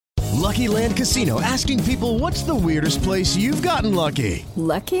Lucky Land Casino, asking people, what's the weirdest place you've gotten lucky?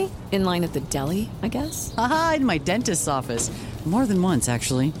 Lucky? In line at the deli, I guess? Aha, in my dentist's office. More than once,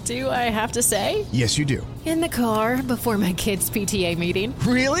 actually. Do I have to say? Yes, you do. In the car before my kids' PTA meeting.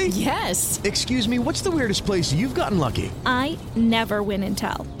 Really? Yes. Excuse me, what's the weirdest place you've gotten lucky? I never win and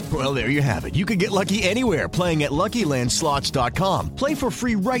tell. Well, there you have it. You can get lucky anywhere, playing at LuckyLandSlots.com. Play for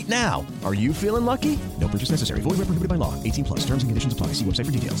free right now. Are you feeling lucky? No purchase necessary. Void where prohibited by law. 18 plus. Terms and conditions apply. See website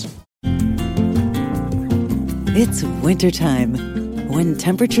for details. It's wintertime. When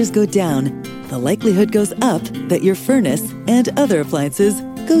temperatures go down, the likelihood goes up that your furnace and other appliances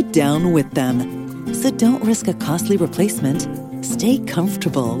go down with them. So don't risk a costly replacement. Stay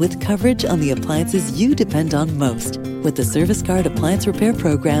comfortable with coverage on the appliances you depend on most with the Service Guard Appliance Repair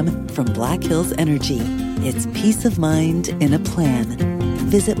Program from Black Hills Energy. It's peace of mind in a plan.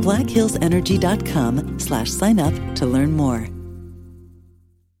 Visit blackhillsenergy.com/sign up to learn more.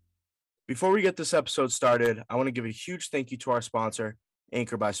 Before we get this episode started, I want to give a huge thank you to our sponsor,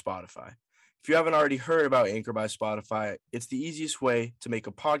 Anchor by Spotify. If you haven't already heard about Anchor by Spotify, it's the easiest way to make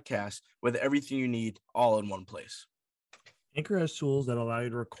a podcast with everything you need all in one place. Anchor has tools that allow you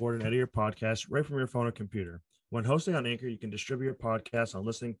to record and edit your podcast right from your phone or computer. When hosting on Anchor, you can distribute your podcast on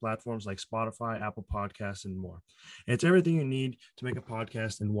listening platforms like Spotify, Apple Podcasts, and more. And it's everything you need to make a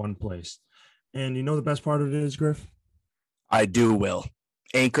podcast in one place. And you know the best part of it is, Griff? I do, Will.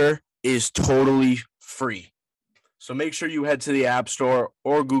 Anchor is totally free. So make sure you head to the App Store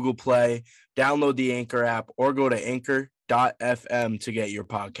or Google Play, download the Anchor app, or go to anchor.fm to get your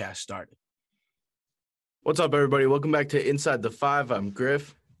podcast started. What's up, everybody? Welcome back to Inside the Five. I'm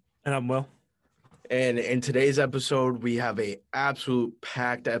Griff. And I'm Will. And in today's episode, we have a absolute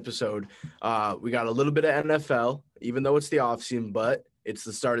packed episode. We got a little bit of NFL, even though it's the offseason, but it's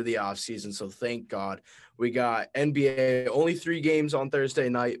the start of the offseason, so thank God. We got NBA, only 3 games on Thursday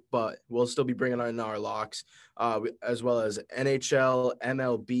night, but we'll still be bringing in our locks, as well as NHL,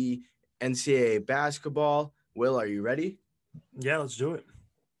 MLB, NCAA basketball. Will, are you ready? Yeah, let's do it.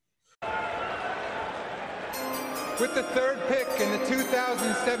 With the 3rd pick in the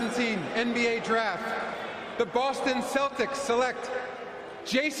 2017 NBA Draft, the Boston Celtics select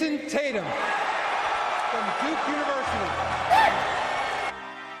Jason Tatum from Duke University.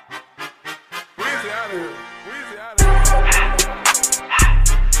 Weezy out of here.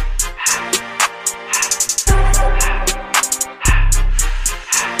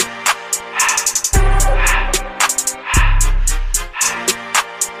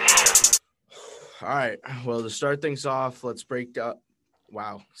 All right. Well, to start things off, let's break down.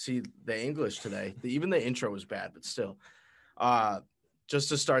 Wow. See, the English today, even the intro was bad, but still. Just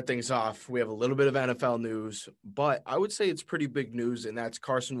to start things off, we have a little bit of NFL news, but I would say it's pretty big news, and that's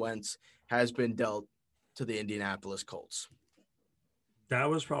Carson Wentz has been dealt to the Indianapolis Colts. That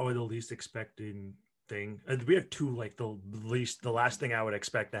was probably the least expected thing. We have two, like the last thing I would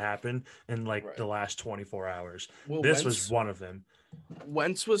expect to happen in the last 24 hours. Well, this was one of them.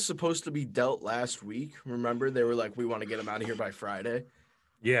 Wentz was supposed to be dealt last week. Remember, they were like, we want to get him out of here by Friday.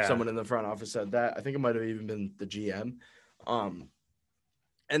 Yeah. Someone in the front office said that. I think it might have even been the GM. And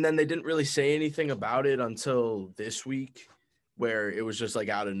then they didn't really say anything about it until this week, where it was just like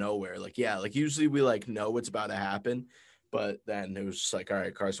out of nowhere. Usually we know what's about to happen, but then it was just like, all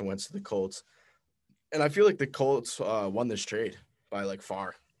right, Carson Wentz to the Colts. And I feel like the Colts won this trade by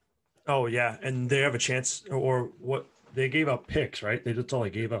far. Oh yeah. And they have a chance, or what? They gave up picks, right? That's all they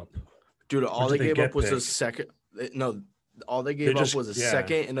gave up. Dude, all they gave up was a second. No, all they gave up was a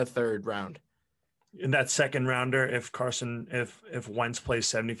second and a third round. In that second rounder, if Wentz plays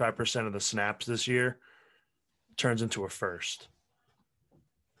 75% of the snaps this year, turns into a first.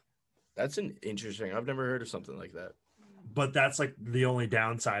 That's an interesting. I've never heard of something like that. But that's the only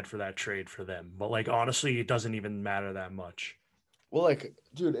downside for that trade for them. But honestly, it doesn't even matter that much. Well,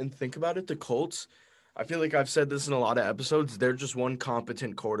 dude, and think about it, the Colts, I feel like I've said this in a lot of episodes, they're just one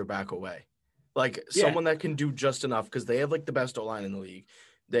competent quarterback away. Someone that can do just enough, because they have the best O-line in the league.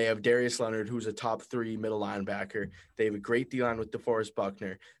 They have Darius Leonard, who's a top 3 middle linebacker. They have a great D-line with DeForest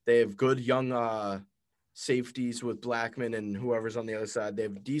Buckner. They have good young safeties with Blackman and whoever's on the other side. They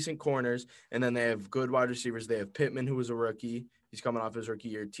have decent corners, and then they have good wide receivers. They have Pittman, who was a rookie. He's coming off his rookie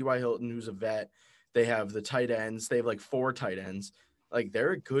year. T.Y. Hilton, who's a vet. They have the tight ends. They have 4 tight ends.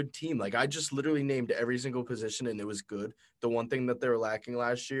 They're a good team. I just literally named every single position, and it was good. The one thing that they were lacking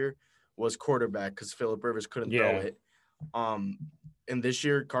last year was quarterback, because Phillip Rivers couldn't throw it. And this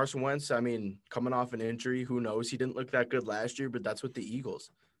year, Carson Wentz, coming off an injury, who knows? He didn't look that good last year, but that's with the Eagles.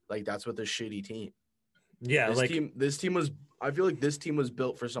 That's with a shitty team. Yeah, this team was. I feel like this team was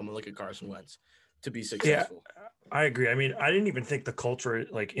built for someone like a Carson Wentz. to be successful. Yeah, I agree. I mean, I didn't even think the Colts were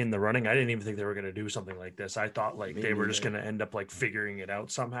like in the running. I didn't even think they were going to do something like this. I thought like they were just going to end up like figuring it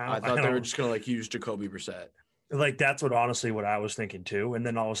out somehow. I thought they were just going to like use Jacoby Brissett. Like that's what I was thinking too. And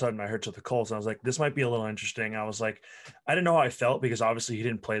then all of a sudden I heard to the Colts and I was like, this might be a little interesting. I was like, I didn't know how I felt because obviously he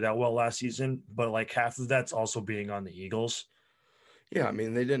didn't play that well last season, but like half of that's also being on the Eagles. Yeah, I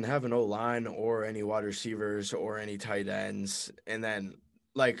mean, they didn't have an O-line or any wide receivers or any tight ends. And then,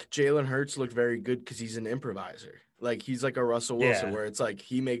 like, Jalen Hurts looked very good because he's an improviser. Like, he's like a Russell Wilson where it's like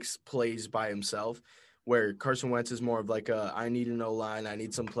he makes plays by himself, where Carson Wentz is more of like I need an O-line, I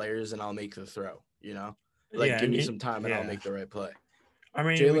need some players, and I'll make the throw, you know? Like, give me some time and I'll make the right play. I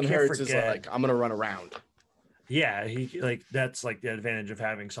mean, Jalen Hurts is like, I'm going to run around. Yeah, he like that's like the advantage of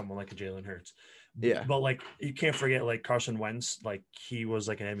having someone like a Jalen Hurts. Yeah. But like you can't forget like Carson Wentz, like he was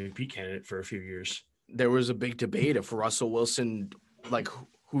like an MVP candidate for a few years. There was a big debate if Russell Wilson, like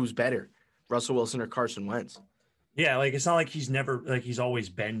who's better, Russell Wilson or Carson Wentz. Yeah, like it's not like he's always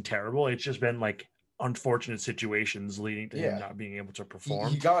been terrible. It's just been like unfortunate situations leading to him not being able to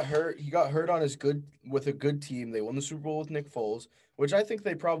perform. He got hurt. He got hurt on with a good team. They won the Super Bowl with Nick Foles, which I think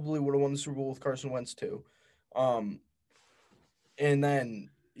they probably would have won the Super Bowl with Carson Wentz too. And then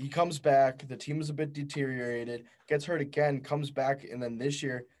he comes back. The team is a bit deteriorated. Gets hurt again. Comes back, and then this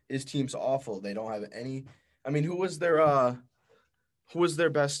year his team's awful. They don't have any. I mean, who was their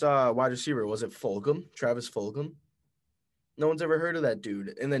best wide receiver? Was it Fulgham? Travis Fulgham? No one's ever heard of that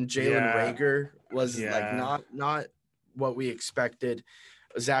dude. And then Jalen Reagor was like not what we expected.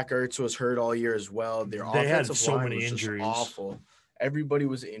 Zach Ertz was hurt all year as well. Their offensive line was just awful. Everybody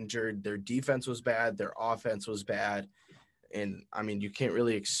was injured. Their defense was bad. Their offense was bad. And, I mean, you can't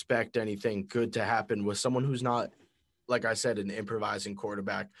really expect anything good to happen with someone who's not, like I said, an improvising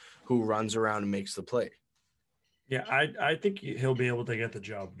quarterback who runs around and makes the play. Yeah, I think he'll be able to get the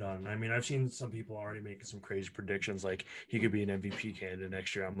job done. I mean, I've seen some people already making some crazy predictions, like he could be an MVP candidate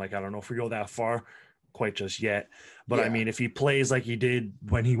next year. I'm like, I don't know if we go that far quite just yet. But, I mean, if he plays like he did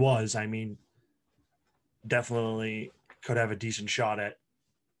when he was, I mean, definitely could have a decent shot at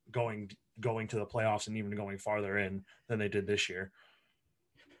going to the playoffs and even going farther in than they did this year.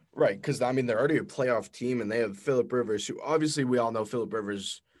 Right, because, I mean, they're already a playoff team, and they have Phillip Rivers, who obviously we all know Phillip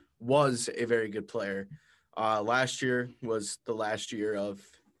Rivers was a very good player. Last year was the last year of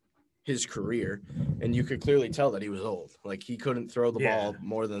his career, and you could clearly tell that he was old. Like, he couldn't throw the ball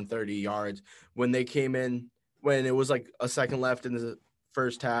more than 30 yards. When they came in, when it was like a second left in the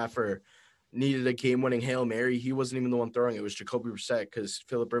first half or needed a game-winning Hail Mary, he wasn't even the one throwing it. It was Jacoby Brissett because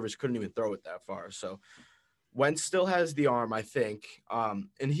Phillip Rivers couldn't even throw it that far. So Wentz still has the arm, I think, and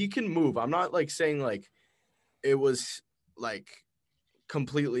he can move. I'm not, like, saying, like, it was, like,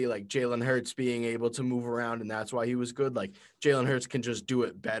 completely, like, Jalen Hurts being able to move around, and that's why he was good. Like, Jalen Hurts can just do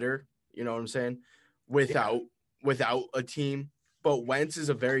it better, you know what I'm saying, without a team. But Wentz is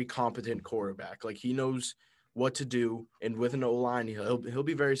a very competent quarterback. Like, he knows what to do, and with an O-line, he'll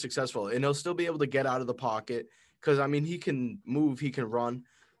be very successful, and he'll still be able to get out of the pocket because, I mean, he can move, he can run.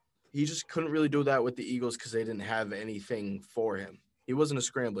 He just couldn't really do that with the Eagles because they didn't have anything for him. He wasn't a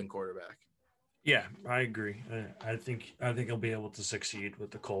scrambling quarterback. Yeah, I agree. I think he'll be able to succeed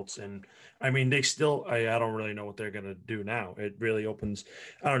with the Colts, and I mean they still. I don't really know what they're gonna do now. It really opens.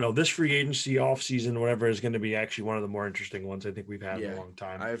 I don't know, this free agency offseason, whatever, is going to be actually one of the more interesting ones I think we've had in a long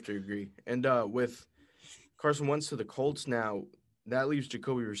time. I have to agree. And with Carson Wentz to the Colts now, that leaves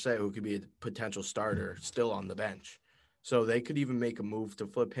Jacoby Brissett, who could be a potential starter, still on the bench. So they could even make a move to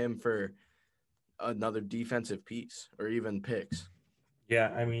flip him for another defensive piece or even picks. Yeah,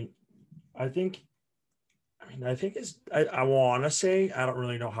 I mean, I think I want to say, I don't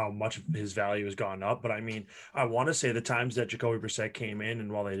really know how much his value has gone up, but I mean, I want to say the times that Jacoby Brissett came in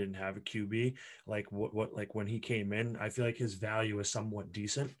and while they didn't have a QB, like like when he came in, I feel like his value is somewhat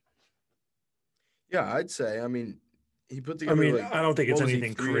decent. Yeah, I'd say. I mean, he put together. I mean, I don't think it's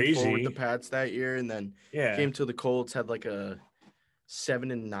anything crazy with the Pats that year, and then came to the Colts, had like a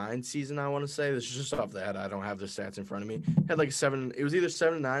 7-9 season. I want to say this is just off the head. I don't have the stats in front of me. Had like 7. It was either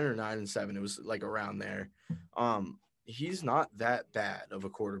 7-9 or 9-7. It was like around there. He's not that bad of a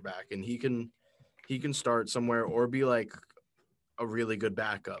quarterback, and he can start somewhere or be like a really good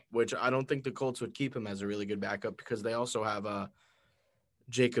backup. Which I don't think the Colts would keep him as a really good backup because they also have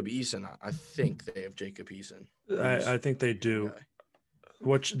Jacob Eason. I think they have Jacob Eason. I think they do.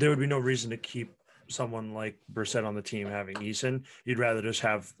 Which there would be no reason to keep someone like Brissett on the team having Eason. You'd rather just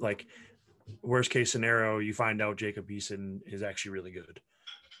have, like, worst case scenario, you find out Jacob Eason is actually really good,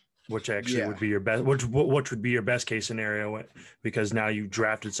 which actually would be your best, which would be your best case scenario, because now you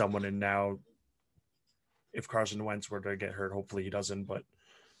drafted someone, and now if Carson Wentz were to get hurt, hopefully he doesn't, but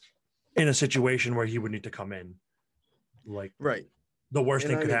in a situation where he would need to come in. Like, right. The worst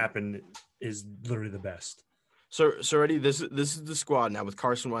And thing could happen is literally the best. So already this is the squad now with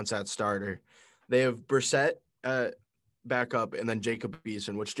Carson Wentz at starter. They have Brissett backup, and then Jacob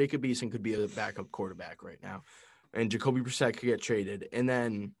Eason, which Jacob Eason could be a backup quarterback right now, and Jacoby Brissett could get traded. And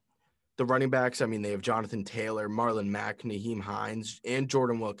then the running backs, I mean, they have Jonathan Taylor, Marlon Mack, Naheem Hines, and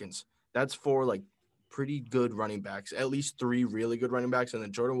Jordan Wilkins. That's 4 like pretty good running backs, at least 3 really good running backs, and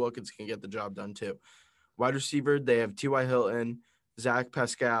then Jordan Wilkins can get the job done too. Wide receiver, they have T.Y. Hilton, Zach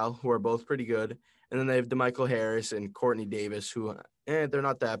Pascal, who are both pretty good. And then they have DeMichael Harris and Courtney Davis, who they're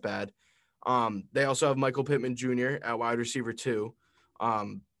not that bad. They also have Michael Pittman Jr. at wide receiver too.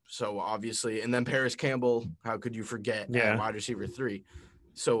 So obviously, and then Paris Campbell, how could you forget, at wide receiver 3?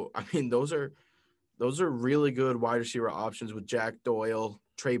 So I mean, those are really good wide receiver options with Jack Doyle,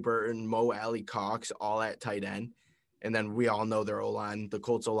 Trey Burton, Mo Alley Cox, all at tight end. And then we all know their O-line. The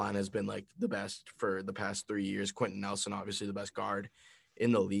Colts O-line has been like the best for the past 3 years. Quentin Nelson, obviously the best guard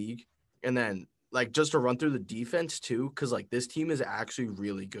in the league. And then like just to run through the defense too, because like this team is actually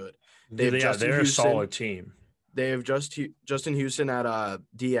really good. They're a solid team. They have Justin Houston at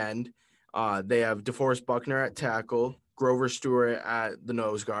D end. They have DeForest Buckner at tackle, Grover Stewart at the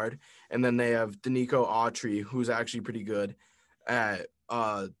nose guard, and then they have Danico Autry, who's actually pretty good at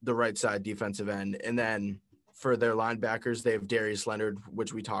the right side defensive end. And then for their linebackers, they have Darius Leonard,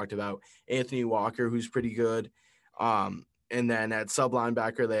 which we talked about, Anthony Walker, who's pretty good. And then at sub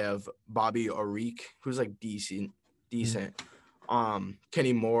linebacker, they have Bobby Orique, who's like decent.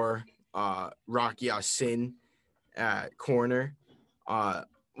 Kenny Moore, Rocky Sin at corner.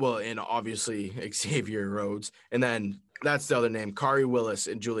 And obviously Xavier Rhodes. And then that's the other name, Kari Willis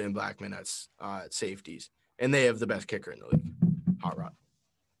and Julian Blackman at safeties. And they have the best kicker in the league, Hot Rod.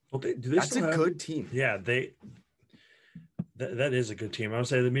 Well, that's a good team. Yeah, that is a good team. I would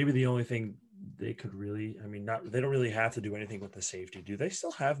say that maybe the only thing they could really, they don't really have to do anything with the safety. Do they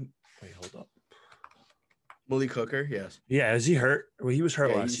still have? Wait, hold up. Malik Hooker, yes. Yeah, is he hurt? Well, he was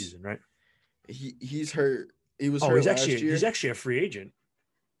hurt last season, right? He's hurt. He was hurt last year. He's actually a free agent.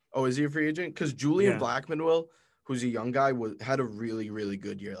 Oh, is he a free agent? Because Julian Blackman, who's a young guy, had a really, really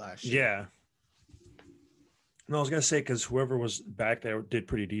good year last year. Yeah. No, I was gonna say because whoever was back there did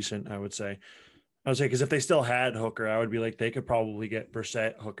pretty decent. I would say because if they still had Hooker, I would be like they could probably get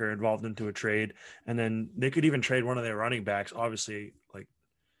Brissett, Hooker involved into a trade, and then they could even trade one of their running backs. Obviously, like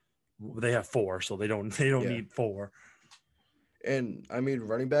they have 4, so they don't need 4. And I mean,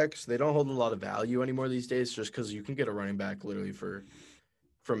 running backs, they don't hold a lot of value anymore these days, just because you can get a running back literally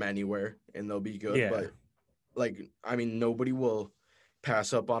from anywhere and they'll be good. Yeah. But like, I mean, nobody will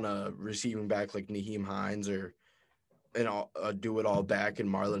pass up on a receiving back like Naheem Hines or do it all back and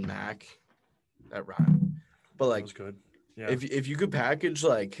Marlon Mack. That rhyme. But like, that was good. Yeah. If you could package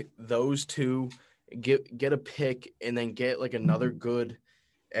like those two, get a pick and then get like another good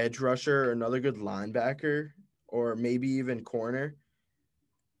edge rusher or another good linebacker or maybe even corner,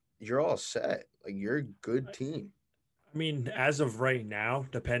 you're all set. Like you're a good team. I mean, as of right now,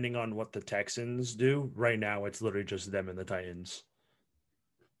 depending on what the Texans do, right now it's literally just them and the Titans.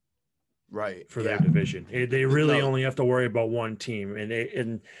 Right. For their division. They really only have to worry about one team. And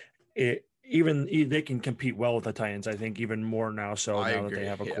they can compete well with the Titans, I think, even more now that they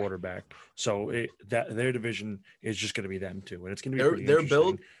have a quarterback. So their division is just going to be them too. And it's going to be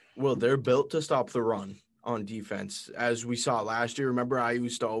they're built to stop the run on defense. As we saw last year, remember I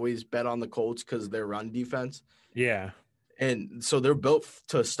used to always bet on the Colts because their run defense. Yeah. And so they're built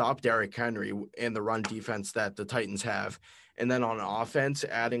to stop Derrick Henry and the run defense that the Titans have. And then on offense,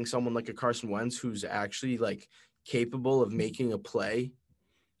 adding someone like a Carson Wentz who's actually like capable of making a play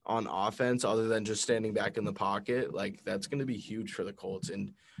on offense other than just standing back in the pocket, like that's going to be huge for the Colts.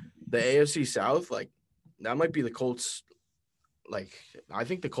 And the AFC South, like that might be the Colts. Like I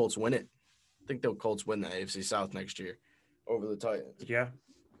think the Colts win it. I think the Colts win the AFC South next year over the Titans. Yeah.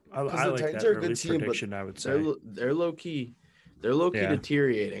 I the like Titans that are a good team, prediction, but I would say. They're low key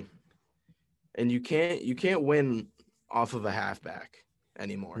deteriorating. And you can't win off of a halfback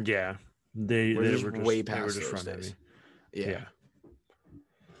anymore. Yeah. They were just way past those front days. Yeah.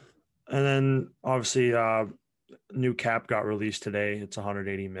 And then obviously new cap got released today. It's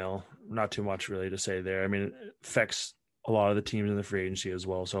 180 mil. Not too much really to say there. I mean, it affects a lot of the teams in the free agency as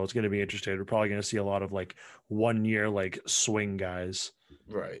well. So it's going to be interesting. We're probably going to see a lot of like 1 year, like swing guys.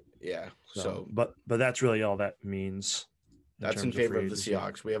 Right. Yeah. So but that's really all that means. That's in favor of the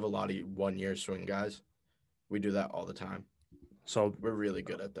Seahawks. We have a lot of 1 year swing guys. We do that all the time. So we're really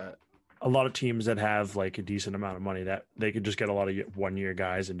good at that. A lot of teams that have like a decent amount of money that they could just get a lot of 1 year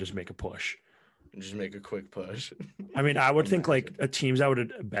guys and just make a push. and just make a quick push. I mean, I would think like teams that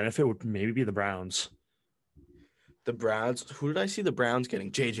would benefit would maybe be the Browns. The Browns. Who did I see the Browns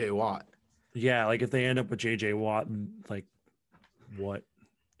getting? J.J. Watt. Yeah, like if they end up with J.J. Watt, like what?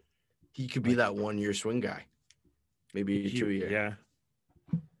 He could be that 1-year swing guy. Maybe 2-year. Yeah.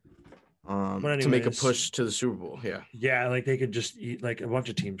 To make a push to the Super Bowl. Yeah. Yeah, like they could just eat, like a bunch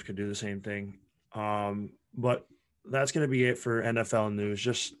of teams could do the same thing. But that's going to be it for NFL news.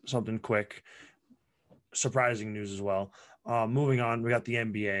 Just something quick, surprising news as well. Moving on, we got the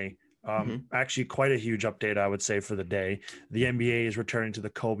NBA. Actually, quite a huge update, I would say, for the day. The NBA is returning to the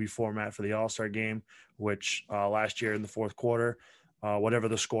Kobe format for the All-Star game, which last year in the fourth quarter, whatever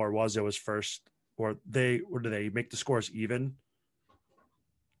the score was, it was first, or did they make the scores even?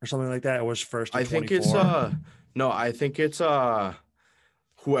 Or something like that. It was first. I think it's I think it's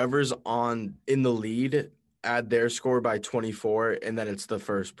whoever's in the lead add their score by 24, and then it's the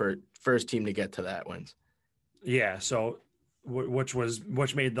first team to get to that wins. Yeah. So, which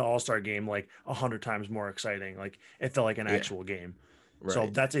made the All-Star game like 100 times more exciting. Like it felt like an actual game. Right. So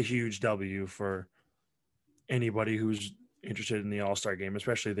that's a huge W for anybody who's interested in the All-Star game,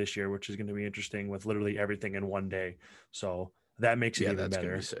 especially this year, which is going to be interesting with literally everything in one day. So. That makes it even better.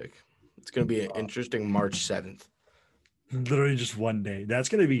 Gonna be sick. It's going to be an interesting March 7th. Literally just one day. That's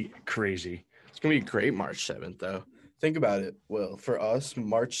going to be crazy. It's going to be a great March 7th, though. Think about it, Will. For us,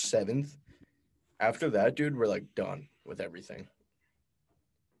 March 7th, after that, dude, we're, like, done with everything.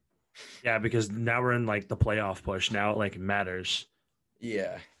 Yeah, because now we're in, like, the playoff push. Now it, like, matters.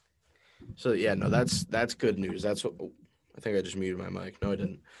 Yeah. So, yeah, no, that's good news. That's what – I think I just muted my mic. No, I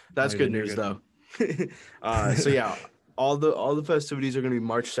didn't. That's good news, though. So, yeah. All the festivities are going to be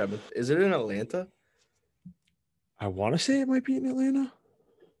March 7th. Is it in Atlanta? I want to say it might be in Atlanta.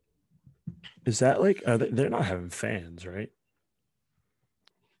 Is that like they're not having fans, right?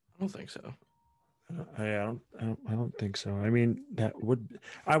 I don't think so. I don't think so. I mean, that would.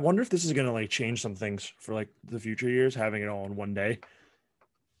 I wonder if this is going to like change some things for like the future years, having it all in one day.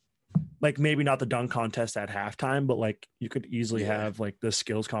 Like maybe not the dunk contest at halftime, but like you could easily have like the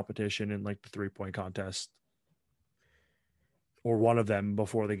skills competition and like the 3-point contest. Or one of them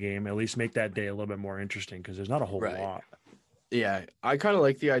before the game, at least make that day a little bit more interesting because there's not a whole lot. Yeah, I kind of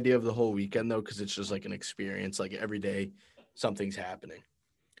like the idea of the whole weekend, though, because it's just like an experience. Like every day, something's happening.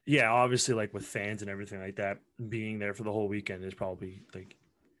 Yeah, obviously, like with fans and everything like that, being there for the whole weekend is probably like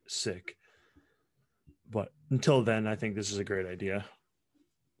sick. But until then, I think this is a great idea.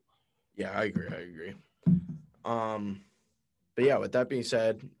 Yeah, I agree. But yeah, with that being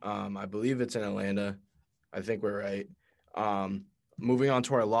said, I believe it's in Atlanta. I think we're right. Moving on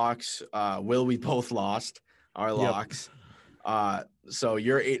to our locks. Will, we both lost our locks. So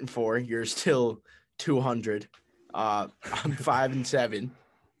you're 8-4. You're still 200. I'm 5-7.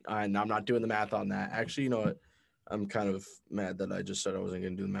 And I'm not doing the math on that. Actually, you know what? I'm kind of mad that I just said I wasn't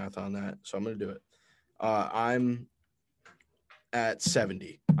going to do the math on that. So I'm going to do it. I'm at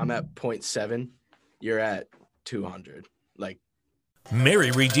 70. I'm at 0.7. You're at 200. Like, Mary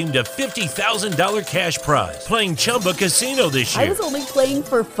redeemed a $50,000 cash prize playing Chumba Casino this year. I was only playing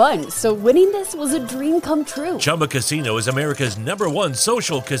for fun, so winning this was a dream come true. Chumba Casino is America's #1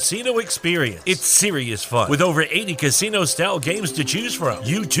 social casino experience. It's serious fun. With over 80 casino-style games to choose from,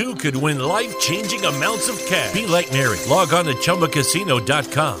 you too could win life-changing amounts of cash. Be like Mary. Log on to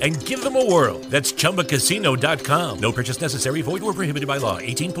ChumbaCasino.com and give them a whirl. That's ChumbaCasino.com. No purchase necessary. Void or prohibited by law.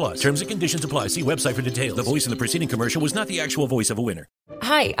 18+. Terms and conditions apply. See website for details. The voice in the preceding commercial was not the actual voice of a winner.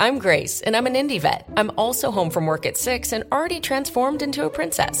 Hi, I'm Grace, and I'm an indie vet. I'm also home from work at 6 and already transformed into a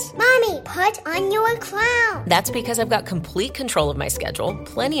princess. Mommy, put on your crown. That's because I've got complete control of my schedule,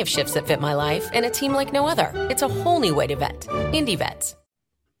 plenty of shifts that fit my life, and a team like no other. It's a whole new way to vet. Indie Vets.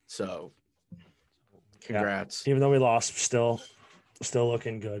 So, congrats. Yeah. Even though we lost, still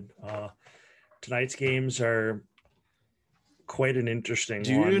looking good. Tonight's games are quite an interesting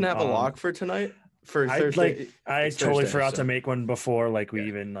Do you even have a lock for tonight? For Thursday? I totally forgot to make one before we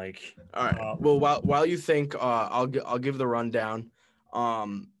even like. All right. Well, while you think, I'll give the rundown.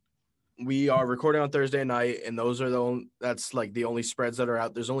 We are recording on Thursday night, and those are that's like the only spreads that are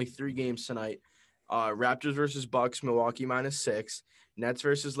out. There's only 3 games tonight. Raptors versus Bucks, Milwaukee -6. Nets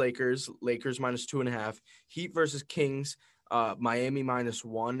versus Lakers, Lakers -2.5. Heat versus Kings, Miami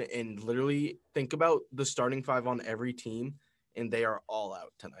 -1. And literally think about the starting 5 on every team, and they are all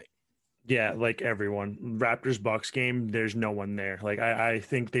out tonight. Yeah, like everyone. Raptors-Bucks game, there's no one there. Like I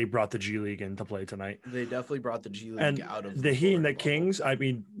think they brought the G League in to play tonight. They definitely brought the G League out of the Heat and the Kings. I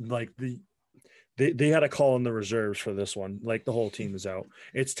mean, like they had a call in the reserves for this one. Like the whole team is out.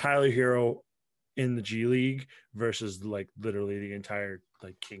 It's Tyler Hero, in the G League versus like literally the entire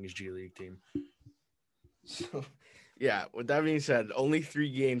like Kings G League team. So, yeah, with that being said, only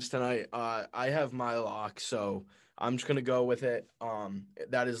 3 games tonight. I have my lock, so I'm just gonna go with it.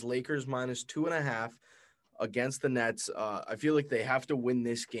 That is Lakers -2.5 against the Nets. I feel like they have to win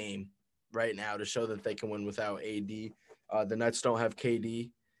this game right now to show that they can win without AD. The Nets don't have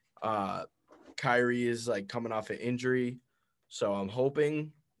KD. Kyrie is like coming off an injury, so I'm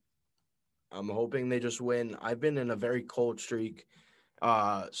hoping they just win. I've been in a very cold streak,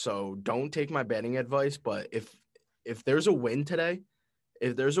 so don't take my betting advice. But if there's a win today,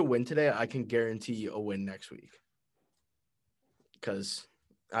 I can guarantee a win next week. Because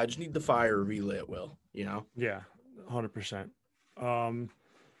I just need the fire relit, Will. You know? Yeah, 100%.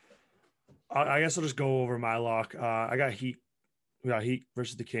 I guess I'll just go over my lock. I got Heat. We got Heat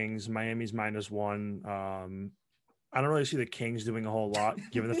versus the Kings. Miami's -1. I don't really see the Kings doing a whole lot,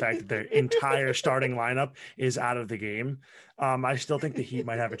 given the fact that their entire starting lineup is out of the game. I still think the Heat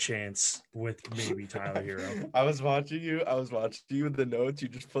might have a chance with maybe Tyler Hero. I was watching you with the notes. You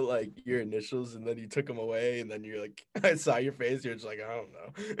just put like your initials and then you took them away. And then you're like, I saw your face. You're just like, I don't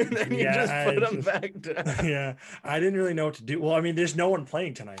know. And then you just put them back down. Yeah. I didn't really know what to do. Well, I mean, there's no one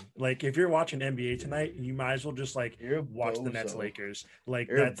playing tonight. Like if you're watching NBA tonight, you might as well just like watch the Nets Lakers. Like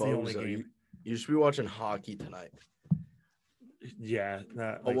that's the only game. You should be watching hockey tonight. Yeah.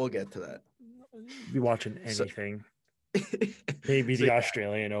 We'll get to that. Be watching anything. Maybe the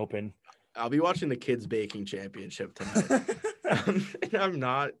Australian Open. I'll be watching the Kids Baking Championship tonight. And I'm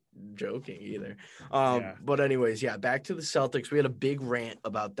not joking either. But anyways, back to the Celtics. We had a big rant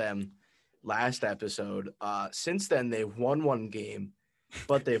about them last episode. Since then, they've won 1 game,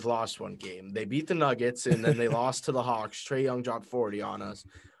 but they've lost 1 game. They beat the Nuggets, and then they lost to the Hawks. Trae Young dropped 40 on us.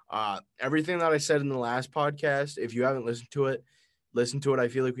 Everything that I said in the last podcast, if you haven't listened to it, listen to it. I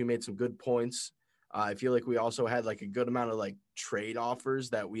feel like we made some good points. I feel like we also had like a good amount of like trade offers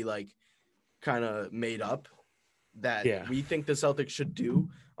that we like kind of made up that we think the Celtics should do.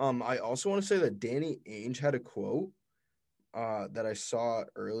 I also want to say that Danny Ainge had a quote that I saw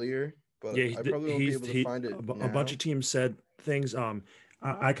earlier, but I probably won't be able to find it now. A bunch of teams said things.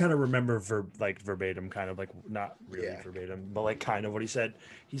 I kind of remember verbatim, kind of like not really verbatim, but like kind of what he said.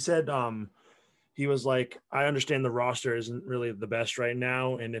 He said, he was like, I understand the roster isn't really the best right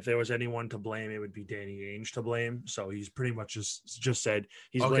now, and if there was anyone to blame, it would be Danny Ainge to blame. So he's pretty much just said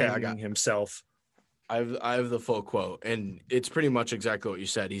he's blaming himself. I have the full quote, and it's pretty much exactly what you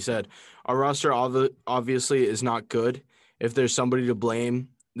said. He said, our roster obviously is not good. If there's somebody to blame,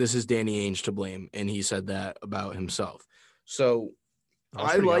 this is Danny Ainge to blame, and he said that about himself. So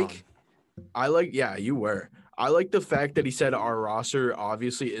I like the fact that he said our roster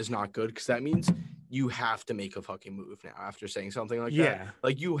obviously is not good, because that means you have to make a fucking move now after saying something like that.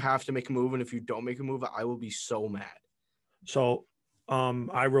 Like you have to make a move, and if you don't make a move, I will be so mad. So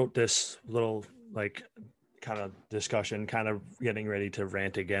I wrote this little like kind of discussion, kind of getting ready to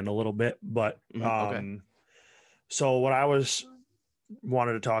rant again a little bit, but so what I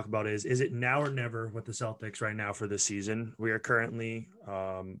wanted to talk about is it now or never with the Celtics right now for this season? We are currently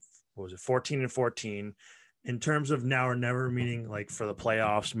 14-14. In terms of now or never, meaning like for the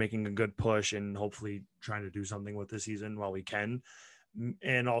playoffs, making a good push and hopefully trying to do something with the season while we can.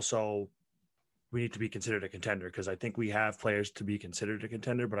 And also we need to be considered a contender, because I think we have players to be considered a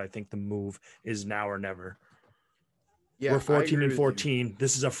contender, but I think the move is now or never. Yeah, we're 14-14.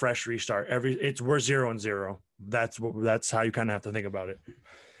 This is a fresh restart. We're 0-0. That's how you kind of have to think about it.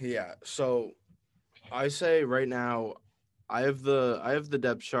 Yeah. So I say right now, I have the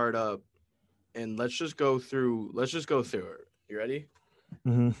depth chart up, and let's just go through it. You ready?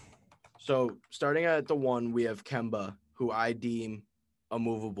 Mm-hmm. So starting at the 1, we have Kemba, who I deem a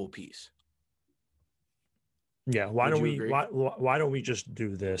movable piece. Yeah. Why don't we just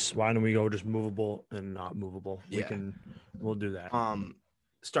do this? Why don't we go just movable and not movable? Yeah. We'll do that.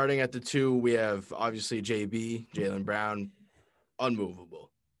 Starting at the 2, we have obviously JB, Jaylen Brown,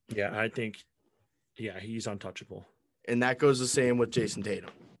 unmovable. Yeah, I think, he's untouchable. And that goes the same with Jason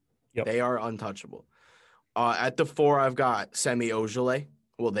Tatum. Yep. They are untouchable. At the 4, I've got Semi Ojeleye.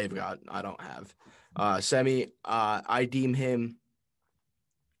 Well, I don't have. Semi, I deem him,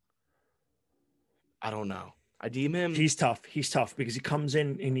 I don't know. I deem him. He's tough. He's tough because he comes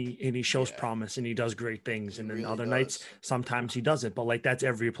in and he shows promise and he does great things. And then really other nights, sometimes he doesn't. But like that's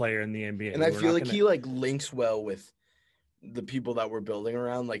every player in the NBA. And I feel like he like links well with the people that we're building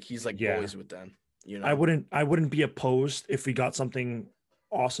around. Like he's like boys with them. You know, I wouldn't be opposed if we got something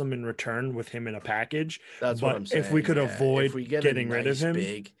awesome in return with him in a package. That's what I'm saying. If we could avoid getting rid of him,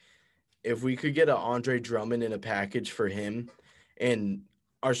 if we could get an Andre Drummond in a package for him, and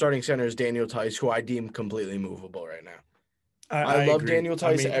our starting center is Daniel Tice, who I deem completely movable right now. I love agree. Daniel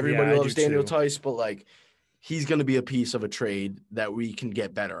Tice. Everybody I loves do Daniel too. Tice, but like he's going to be a piece of a trade that we can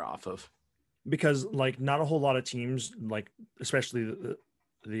get better off of. Because like not a whole lot of teams, like especially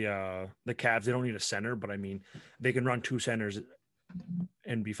the Cavs, they don't need a center, but I mean they can run two centers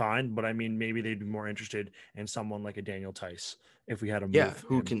and be fine. But I mean maybe they'd be more interested in someone like a Daniel Tice if we had a move.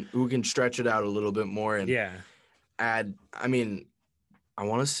 Who can stretch it out a little bit more and add. I mean, I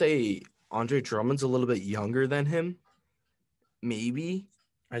want to say Andre Drummond's a little bit younger than him, maybe.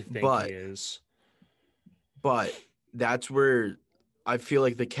 I think he is. But that's where I feel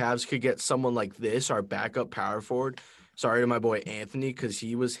like the Cavs could get someone like this, our backup power forward. Sorry to my boy Anthony, because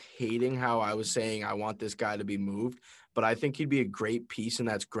he was hating how I was saying I want this guy to be moved. But I think he'd be a great piece, and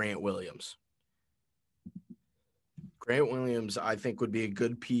that's Grant Williams. Grant Williams, I think, would be a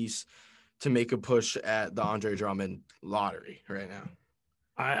good piece to make a push at the Andre Drummond lottery right now.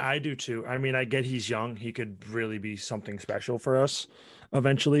 I do too. I mean, I get he's young. He could really be something special for us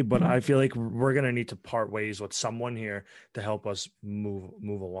eventually, but I feel like we're going to need to part ways with someone here to help us move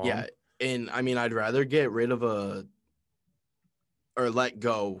along. Yeah, and I mean, I'd rather get rid of or let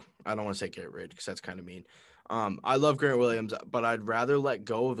go. I don't want to say get rid because that's kind of mean. I love Grant Williams, but I'd rather let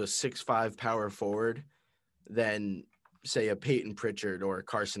go of a 6'5" power forward than, say, a Peyton Pritchard or a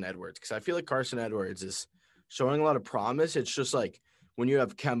Carson Edwards, because I feel like Carson Edwards is showing a lot of promise. It's just like when you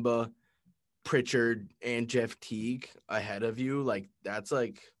have Kemba, Pritchard, and Jeff Teague ahead of you, like that's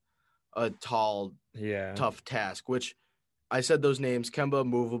like a tall, tough task, which I said those names: Kemba,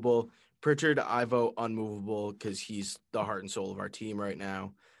 movable; Pritchard, Ivo, unmovable, because he's the heart and soul of our team right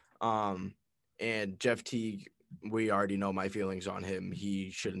now. And Jeff Teague, we already know my feelings on him.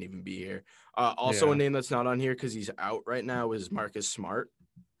 He shouldn't even be here. A name that's not on here because he's out right now is Marcus Smart.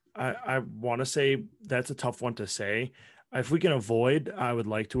 I want to say that's a tough one to say. If we can avoid, I would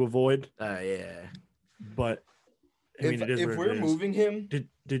like to avoid. But I mean, if we're moving him,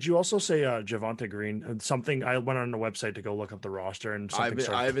 did you also say Javonte Green? Something I went on the website to go look up the roster and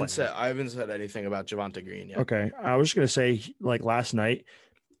I haven't said anything about Javonte Green yet. Okay, I was just gonna say like last night,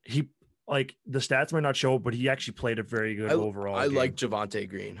 he like the stats might not show, but he actually played a very good overall. I game. like Javonte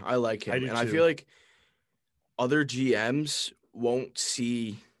Green. I like him, and I feel like other GMs won't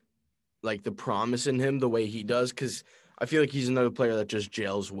see like the promise in him the way he does, because I feel like he's another player that just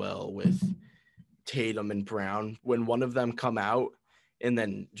gels well with Tatum and Brown. When one of them come out and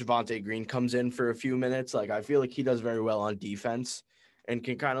then Javonte Green comes in for a few minutes, like I feel like he does very well on defense and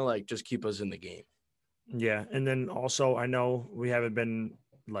can kind of like just keep us in the game. Yeah, and then also I know we haven't been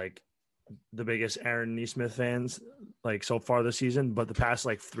like the biggest Aaron Nesmith fans like so far this season, but the past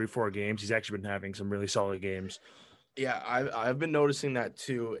like 3-4 games, he's actually been having some really solid games. Yeah, I've been noticing that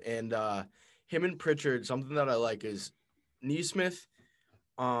too. And him and Pritchard, something that I like is Nesmith.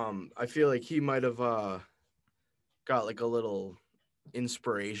 I feel like he might have got like a little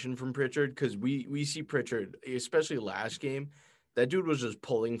inspiration from Pritchard, because we see Pritchard, especially last game, that dude was just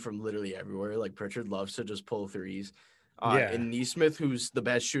pulling from literally everywhere. Like Pritchard loves to just pull threes. And Nesmith, who's the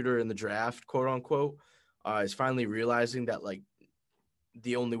best shooter in the draft, quote unquote, is finally realizing that like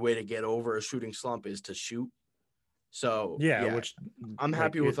the only way to get over a shooting slump is to shoot. So which I'm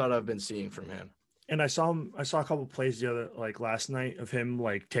happy with what I've been seeing from him. And I saw a couple plays last night of him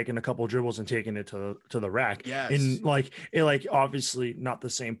like taking a couple dribbles and taking it to the rack. Yes. And it obviously not the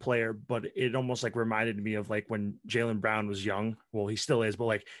same player, but it almost like reminded me of like when Jaylen Brown was young. Well, he still is, but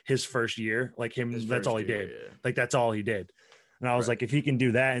like his first year, like him, that's all he did. Yeah. Like that's all he did. And I was like, if he can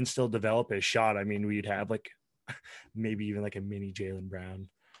do that and still develop his shot, I mean, we'd have like maybe even like a mini Jaylen Brown.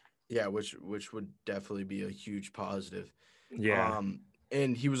 Yeah, which would definitely be a huge positive. Yeah.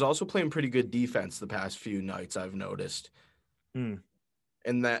 And he was also playing pretty good defense the past few nights, I've noticed. And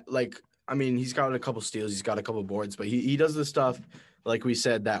that, like, I mean, he's got a couple steals, he's got a couple boards, but he does the stuff, like we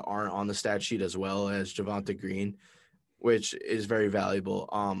said, that aren't on the stat sheet as well as Javonte Green, which is very valuable.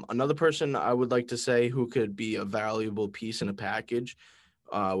 Another person I would like to say who could be a valuable piece in a package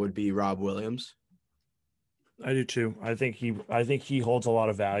would be Rob Williams. I do too. I think he holds a lot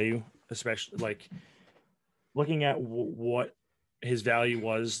of value, especially like looking at what his value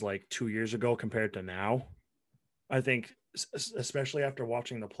was like 2 years ago compared to now. I think especially after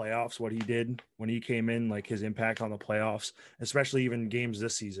watching the playoffs, what he did when he came in, like his impact on the playoffs, especially even games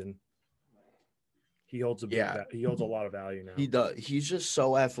this season, he holds he holds a lot of value now. He does. He's just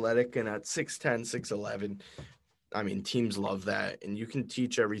so athletic, and at 6'10", 6'11", I mean, teams love that, and you can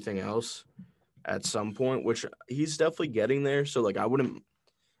teach everything else at some point, which he's definitely getting there. So like I wouldn't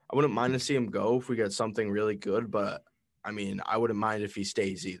mind to see him go if we get something really good, but I mean, I wouldn't mind if he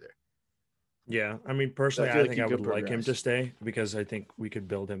stays either. Yeah, I mean, personally, I feel I like think he I could would like him to progress. stay because I think we could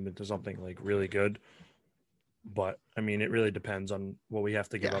build him into something like really good. But I mean, it really depends on what we have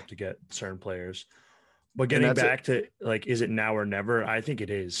to give Yeah. up to get certain players. But And getting that's back to like, is it now or never? I think it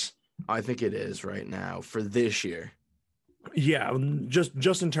is. I think it is right now for this year. Yeah,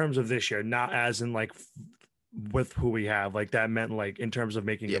 just in terms of this year, not as in like with who we have. Like that meant like in terms of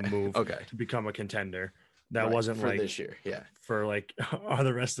making a move to become a contender. That Right, wasn't for like this year. Yeah. For like all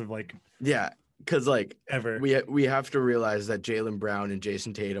the rest of like because like ever we have to realize that Jaylen Brown and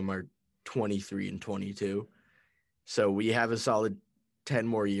Jason Tatum are 23 and 22, so we have a solid 10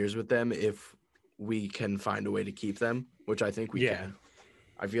 more years with them if we can find a way to keep them, which I think we can.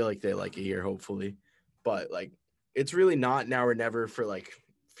 I feel like they like a year, hopefully, but like it's really not now or never for like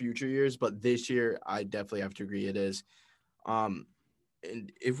future years. But this year, I definitely have to agree it is. And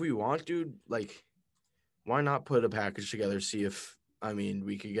if we want, dude, like, why not put a package together? See if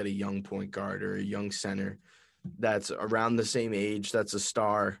we could get a young point guard or a young center that's around the same age, that's a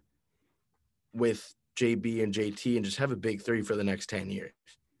star with JB and JT, and just have a big three for the next 10 years.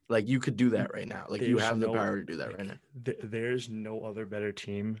 Like, you could do that right now. Like, you have the power to do that right now. There's no other better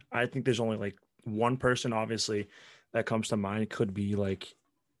team. I think there's only like one person, obviously, that comes to mind. Could be like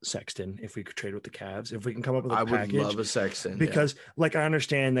Sexton if we could trade with the Cavs. If we can come up with a package. I would love a Sexton. Because, like, I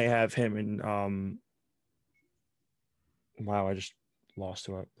understand they have him and wow, I just lost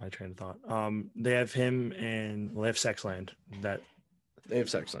my train of thought. They have him and they have Sexland. They have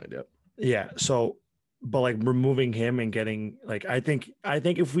Sexland, yep. Yeah, so but like removing him and getting like I think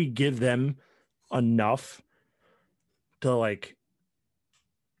if we give them enough to like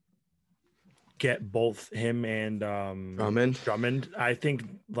get both him and Drummond, I think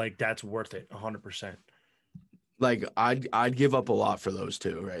like that's worth it 100%. Like I'd give up a lot for those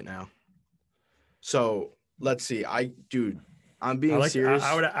two right now. So let's see. I'm being serious.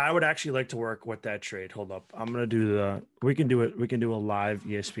 I would actually like to work with that trade. Hold up. I'm gonna do we can do a live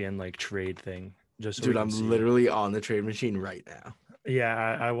ESPN like trade thing. Just so I'm literally on the trade machine right now. Yeah,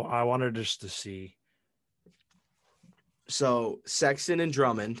 I wanted just to see. So Sexton and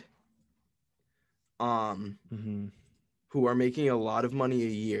Drummond, who are making a lot of money a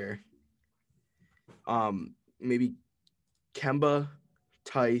year. Maybe Kemba,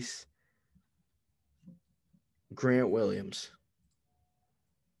 Tice, Grant Williams.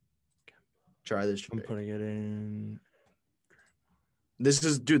 Try this trade. I'm putting it in. This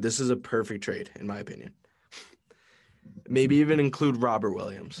is a perfect trade, in my opinion. Maybe even include Robert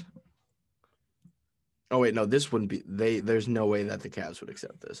Williams. Oh, wait, no, this wouldn't be – there's no way that the Cavs would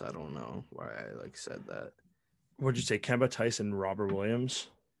accept this. I don't know why I, said that. What'd you say, Kemba, Tyson, Robert Williams?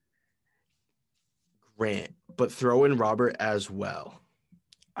 Grant, but throw in Robert as well.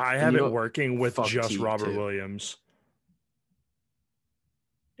 I have it working with just Robert Williams.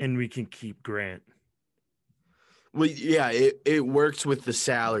 And we can keep Grant. Well, yeah, it works with the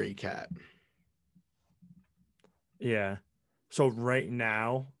salary cap. Yeah. So right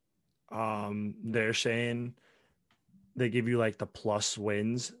now, they're saying they give you like the plus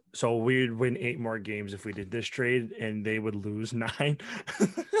wins. So we'd win 8 more games if we did this trade, and they would lose 9.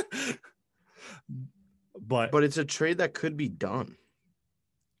 But it's a trade that could be done.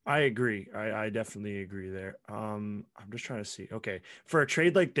 I agree. I definitely agree there. I'm just trying to see. Okay. For a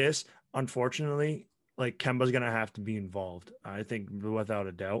trade like this, unfortunately, like Kemba's going to have to be involved, I think, without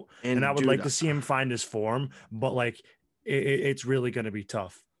a doubt. And I would like to see him find his form, but like it's really going to be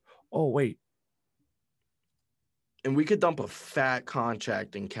tough. Oh, wait. And we could dump a fat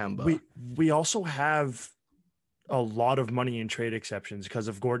contract in Kemba. We also have a lot of money in trade exceptions because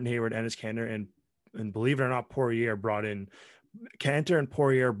of Gordon Hayward, Enes Kanter, and believe it or not, Poirier brought in Kanter and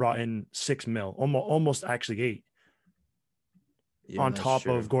Poirier brought in $6 million, almost actually 8. Yeah, on top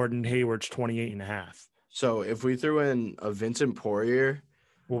of Gordon Hayward's 28.5. So if we threw in a Vincent Poirier,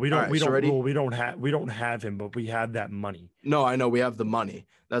 we don't have him, but we have that money. No, I know we have the money.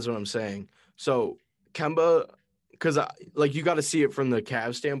 That's what I'm saying. So Kemba, because you got to see it from the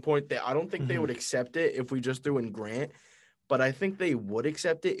Cavs standpoint. I don't think they would accept it if we just threw in Grant, but I think they would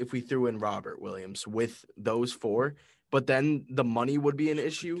accept it if we threw in Robert Williams with those 4. But then the money would be an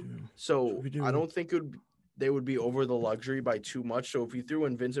issue. So I don't think they would be over the luxury by too much. So if we threw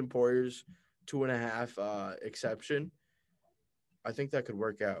in Vincent Poirier's 2.5 exception, I think that could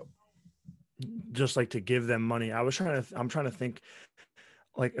work out. Just like to give them money. I'm trying to think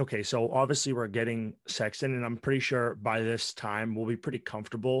like, okay, so obviously we're getting Sexton, and I'm pretty sure by this time we'll be pretty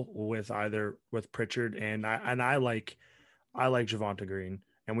comfortable with Pritchard and I like Javonte Green,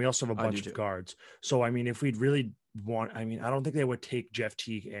 and we also have a bunch of guards. So, I mean, if we'd really I don't think they would take Jeff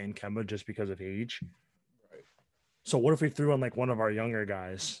Teague and Kemba just because of age. Right. So what if we threw in like one of our younger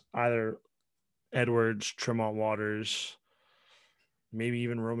guys, either Edwards, Tremont Waters, maybe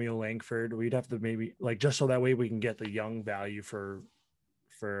even Romeo Langford. We'd have to maybe like just so that way we can get the young value for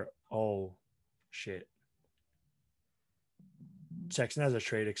oh shit. Sexton has a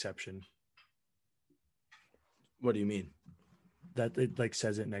trade exception. What do you mean? That it like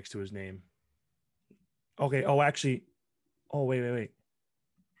says it next to his name. Okay. Oh, actually. Oh, wait.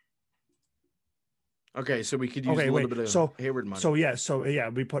 Okay, so we could use a little bit of Hayward money. So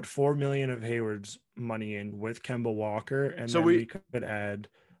we put $4 million of Hayward's money in with Kemba Walker, and so then we could add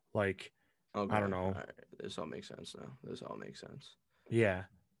like I don't know. All right. This all makes sense now. Yeah.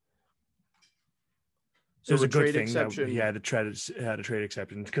 So it's a good thing exception, that he had a trade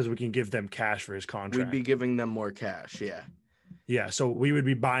exception because we can give them cash for his contract. We'd be giving them more cash, yeah. Yeah, so we would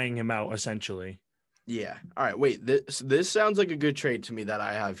be buying him out essentially. Yeah. All right, wait. This sounds like a good trade to me that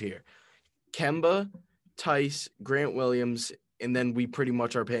I have here. Kemba, Tice, Grant Williams, and then we pretty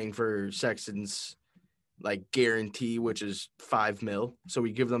much are paying for Sexton's like guarantee, which is $5 million. So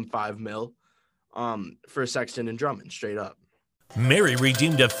we give them $5 million for Sexton and Drummond straight up. Mary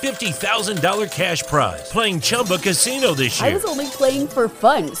redeemed a $50,000 cash prize playing Chumba Casino this year. I was only playing for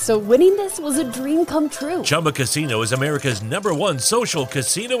fun, so winning this was a dream come true. Chumba Casino is America's #1 social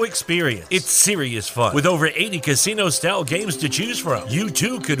casino experience. It's serious fun. With over 80 casino-style games to choose from, you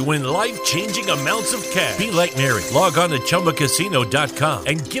too could win life-changing amounts of cash. Be like Mary. Log on to ChumbaCasino.com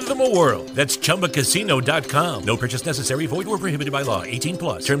and give them a whirl. That's ChumbaCasino.com. No purchase necessary. Void where prohibited by law.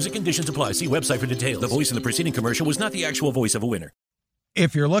 18+. Terms and conditions apply. See website for details. The voice in the preceding commercial was not the actual voice of a winner.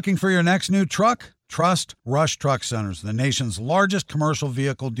 If you're looking for your next new truck, trust Rush Truck Centers, the nation's largest commercial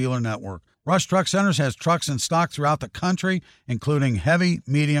vehicle dealer network. Rush Truck Centers has trucks in stock throughout the country, including heavy,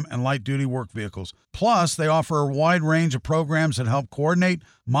 medium, and light-duty work vehicles. Plus, they offer a wide range of programs that help coordinate,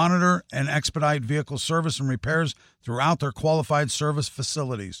 monitor, and expedite vehicle service and repairs throughout their qualified service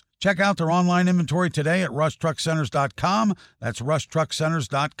facilities. Check out their online inventory today at rushtruckcenters.com. That's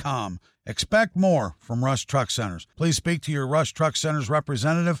rushtruckcenters.com. Expect more from Rush Truck Centers. Please speak to your Rush Truck Centers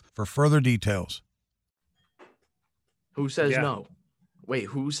representative for further details. Who says no? Wait,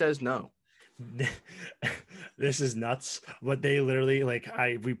 who says no? This is nuts. But they literally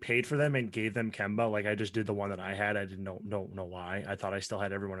we paid for them and gave them Kemba. Like I just did the one that I had. I didn't know why. I thought I still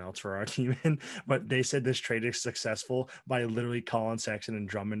had everyone else for our team in, but they said this trade is successful by literally calling Sexton and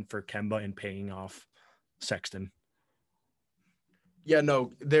Drummond for Kemba and paying off Sexton. Yeah,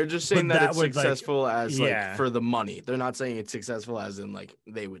 no, they're just saying that it's successful as for the money. They're not saying it's successful as in like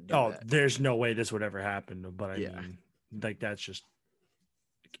they would do that. There's no way this would ever happen. But I mean, like that's just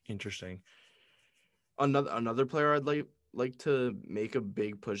interesting. Another player I'd like to make a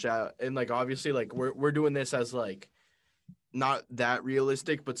big push out, and like obviously like we're doing this as like not that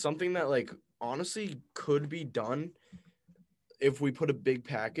realistic, but something that like honestly could be done if we put a big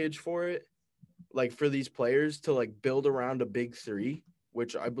package for it, like for these players to like build around a big three,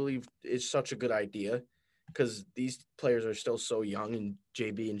 which I believe is such a good idea because these players are still so young, and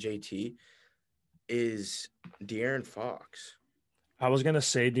JB and JT is De'Aaron Fox. I was going to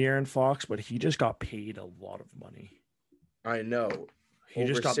say De'Aaron Fox, but he just got paid a lot of money. I know. He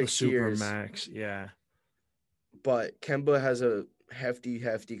just got the super max. Yeah. But Kemba has a hefty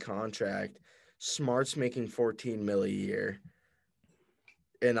contract. Smart's making $14 million a year.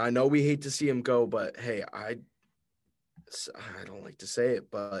 And I know we hate to see him go, but hey, I don't like to say it,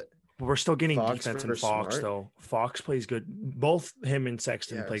 but we're still getting defense in Fox, though. Fox plays good. Both him and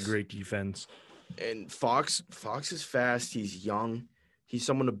Sexton play great defense. And Fox is fast. He's young. He's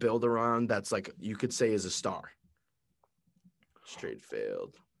someone to build around. That's like you could say is a star. Straight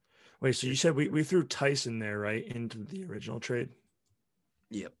failed. Wait, so you said we threw Tice in there, right, into the original trade?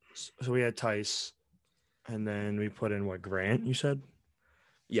 Yep. So we had Tice, and then we put in what, Grant? You said.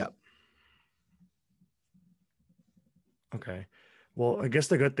 Yep. Okay. Well, I guess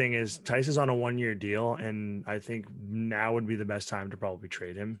the good thing is Tice is on a 1-year deal, and I think now would be the best time to probably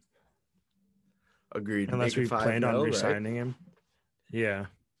trade him. Agreed. Unless we planned on re-signing him. Yeah.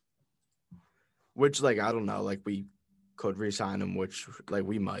 Which, like, I don't know. Like, we could re-sign him, which, like,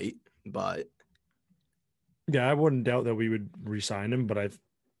 we might. But. Yeah, I wouldn't doubt that we would re-sign him. But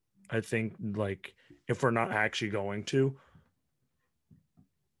I think, like, if we're not actually going to,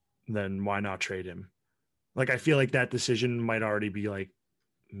 then why not trade him? Like, I feel like that decision might already be, like,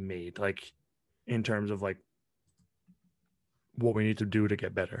 made. Like, in terms of, like, what we need to do to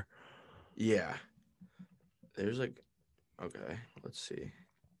get better. Yeah. There's like, okay, let's see.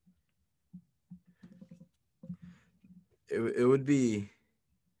 It would be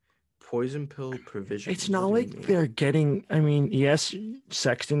poison pill provision. It's not like they're getting, I mean, yes,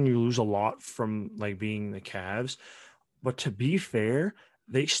 Sexton, you lose a lot from like being the Cavs, but to be fair,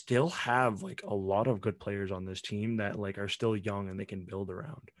 they still have like a lot of good players on this team that like are still young and they can build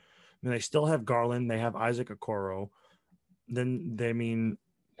around. I mean, they still have Garland, they have Isaac Okoro. Then they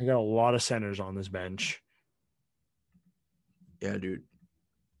got a lot of centers on this bench. Yeah, dude.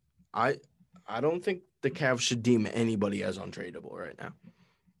 I don't think the Cavs should deem anybody as untradeable right now.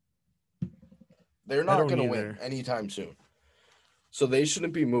 They're not going to win anytime soon. So they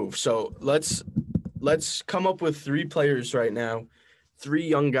shouldn't be moved. So let's come up with 3 players right now, 3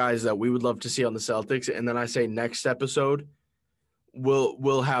 young guys that we would love to see on the Celtics, and then I say next episode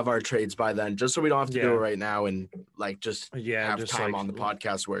we'll have our trades by then, just so we don't have to do it right now and like just have time on the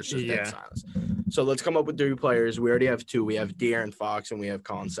podcast where it's just dead silence. So let's come up with 3 players. We already have 2. We have De'Aaron Fox and we have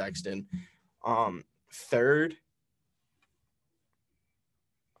Colin Sexton. Third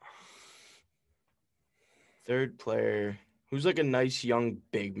player, who's like a nice young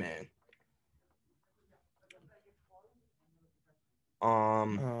big man.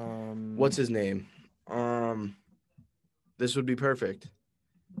 What's his name? This would be perfect.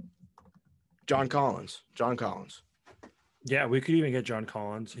 John Collins. Yeah, we could even get John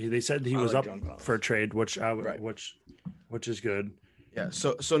Collins. They said he was up for a trade, which is good. Yeah.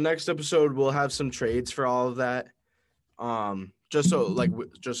 So next episode we'll have some trades for all of that. Just so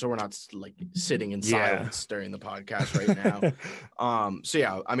we're not like sitting in silence during the podcast right now. So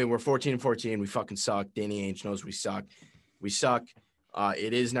yeah, I mean, we're 14-14. We fucking suck. Danny Ainge knows we suck.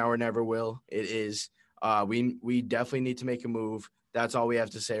 It is now or never will. It is. We definitely need to make a move. That's all we have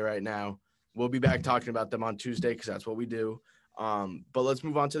to say right now. We'll be back talking about them on Tuesday because that's what we do. But let's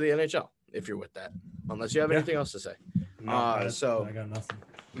move on to the NHL if you're with that. Unless you have anything else to say. No, I got nothing.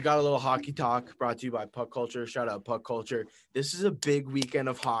 We got a little hockey talk brought to you by Puck Culture. Shout out Puck Culture. This is a big weekend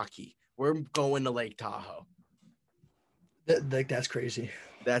of hockey. We're going to Lake Tahoe. That's crazy.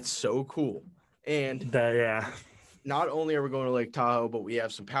 That's so cool. And not only are we going to Lake Tahoe, but we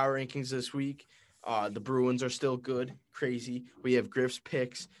have some power rankings this week. The Bruins are still good, crazy. We have Griff's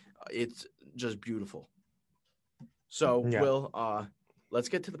picks. It's just beautiful. So, Will, let's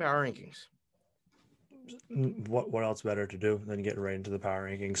get to the power rankings. What else better to do than get right into the power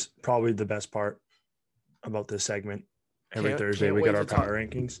rankings? Probably the best part about this segment. Every Thursday we got our power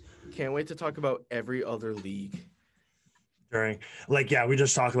rankings. Can't wait to talk about every other league. We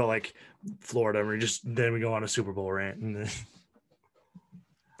just talk about like Florida, and then we go on a Super Bowl rant. And then...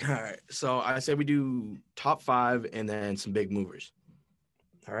 All right. So I say we do top 5 and then some big movers.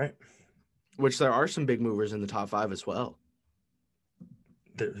 All right. Which there are some big movers in the top 5 as well.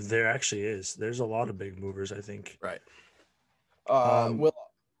 There actually is. There's a lot of big movers, I think. Right. Well,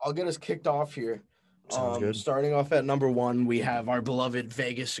 I'll get us kicked off here. Sounds good. Starting off at number 1, we have our beloved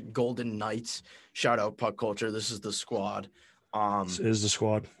Vegas Golden Knights. Shout out Puck Culture. This is the squad. This is the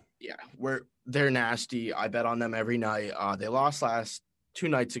squad. Yeah, they're nasty. I bet on them every night. They lost 2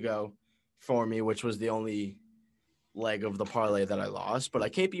 nights ago for me, which was the only leg of the parlay that I lost. But I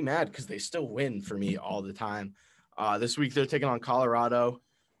can't be mad because they still win for me all the time. This week they're taking on Colorado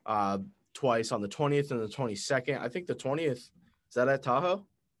twice on the 20th and the 22nd. I think the 20th, is that at Tahoe?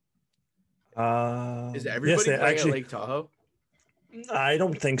 Is everybody playing at Lake Tahoe? I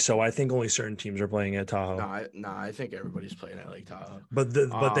don't think so. I think only certain teams are playing at Tahoe. I think everybody's playing at Lake Tahoe. But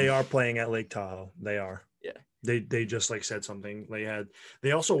they are playing at Lake Tahoe. They are. Yeah. They just like said something.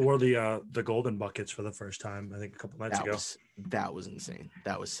 They also wore the golden buckets for the first time, I think a couple nights ago. That was insane.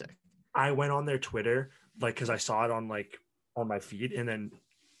 That was sick. I went on their Twitter because I saw it on my feed, and then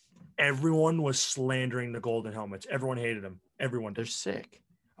everyone was slandering the golden helmets. Everyone hated them. Everyone. They're sick.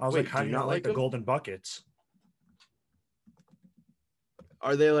 I was how do you not like the golden buckets?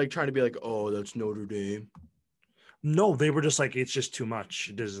 Are they trying to be oh, that's Notre Dame? No, they were just it's just too much.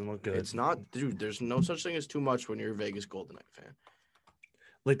 It doesn't look good. It's not, dude. There's no such thing as too much when you're a Vegas Golden Knight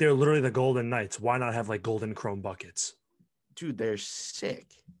fan. They're literally the Golden Knights. Why not have golden chrome buckets? Dude, they're sick.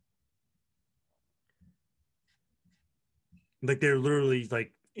 They're literally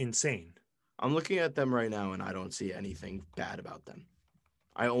insane. I'm looking at them right now and I don't see anything bad about them.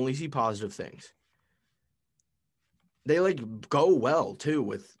 I only see positive things. They go well too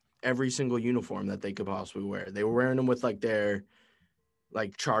with every single uniform that they could possibly wear. They were wearing them with their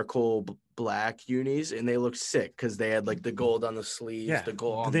charcoal black unis, and they look sick because they had the gold on the sleeves, the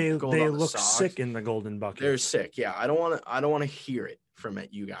gold on they on look the socks. Sick in the golden bucket. They're sick. Yeah, I don't want to hear it from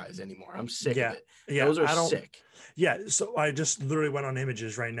you guys anymore. I'm sick of it. Yeah, those are sick. Yeah, so I just literally went on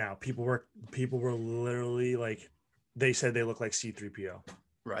images right now. People were literally they said they look like C-3PO.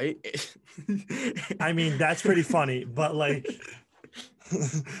 Right? I mean, that's pretty funny, but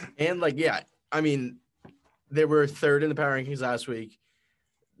and I mean, they were 3rd in the power rankings last week.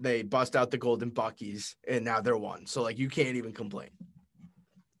 They bust out the golden buckies, and now they're 1. So you can't even complain.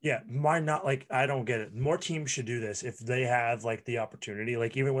 Yeah, why not? Like, I don't get it. More teams should do this if they have like the opportunity.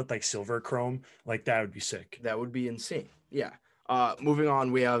 Like, even with like Silver Chrome, like that would be sick. That would be insane. Yeah. Moving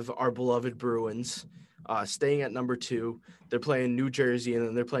on, we have our beloved Bruins staying at number 2. They're playing New Jersey, and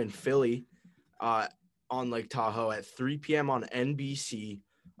then they're playing Philly on Lake Tahoe at 3 p.m. on NBC.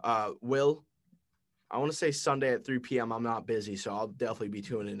 Will, I want to say Sunday at 3 p.m. I'm not busy, so I'll definitely be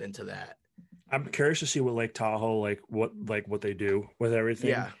tuning into that. I'm curious to see what Lake Tahoe what they do with everything.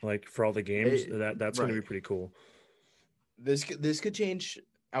 Yeah. Like for all the games. That's going to be pretty cool. This could change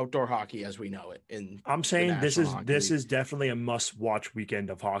outdoor hockey as we know it. I'm saying this is definitely a must-watch weekend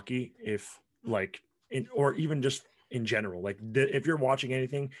of hockey. If or even just in general, if you're watching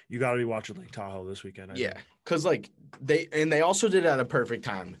anything, you got to be watching Lake Tahoe this weekend. Because they also did it at a perfect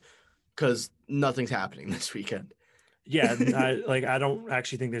time because nothing's happening this weekend. Yeah, I don't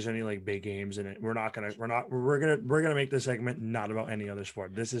actually think there's any big games in it. We're gonna make this segment not about any other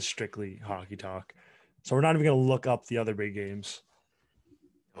sport. This is strictly hockey talk. So we're not even gonna look up the other big games.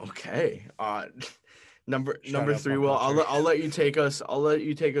 Okay. Number 3. Well, I'll let you take us. I'll let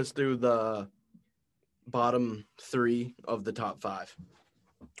you take us through the bottom 3 of the top 5.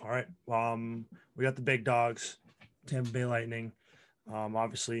 All right. We got the big dogs, Tampa Bay Lightning.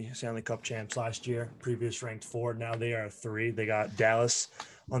 Obviously Stanley Cup champs last year, previous ranked 4. Now they are 3. They got Dallas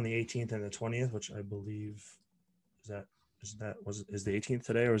on the 18th and the 20th, which I believe is the 18th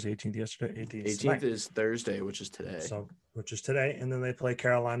today, or was the 18th yesterday? 18th is Thursday, which is today. Which is today. And then they play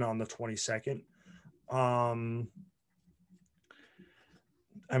Carolina on the 22nd. I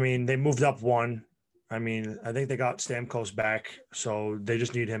mean, they moved up 1. I mean, I think they got Stamkos back, so they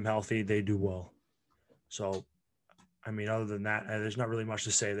just need him healthy. They do well. So, I mean, other than that, there's not really much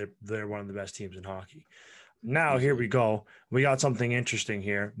to say. They're one of the best teams in hockey. Now, here we go. We got something interesting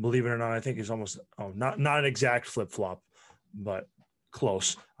here. Believe it or not, I think it's almost not an exact flip-flop, but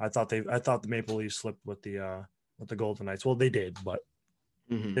close. I thought the Maple Leafs slipped with the Golden Knights. Well, they did, but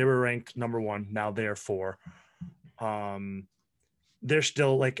they were ranked number 1. Now they are 4. They're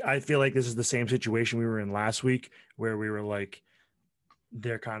still I feel like this is the same situation we were in last week, where we were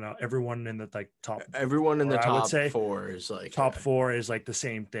they're kind of everyone in the top. Everyone in the top 4 is top 4 is the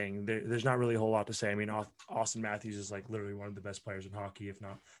same thing. There's not really a whole lot to say. I mean, Austin Matthews is literally one of the best players in hockey, if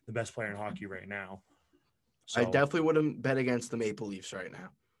not the best player in hockey right now. So, I definitely wouldn't bet against the Maple Leafs right now.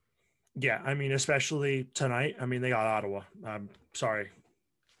 Yeah, I mean, especially tonight. I mean, they got Ottawa. I'm sorry,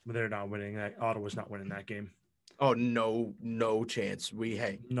 but they're not winning. Ottawa's not winning that game. Oh, no chance.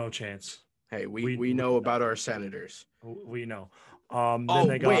 No chance. Hey, we know about our Senators. We know.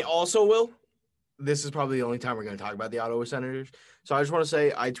 Wait, also, Will, this is probably the only time we're going to talk about the Ottawa Senators. So I just want to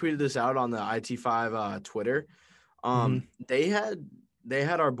say, I tweeted this out on the IT5 Twitter. They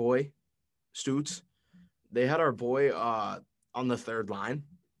had our boy Stutz. They had our boy on the 3rd line.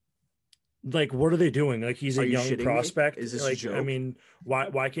 What are they doing? He's a young prospect. Me? Is this a joke? I mean,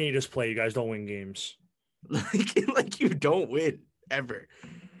 why can't you just play? You guys don't win games. You don't win ever.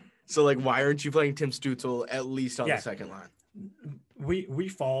 So why aren't you playing Tim Stützle at least on the second line? We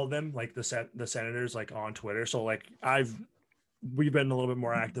follow them the Senators on Twitter. So we've been a little bit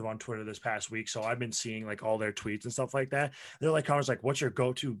more active on Twitter this past week. So I've been seeing all their tweets and stuff like that. They're comments what's your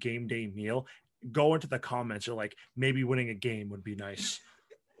go-to game day meal? Go into the comments. They're maybe winning a game would be nice.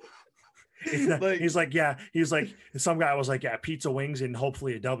 He's some guy was pizza, wings, and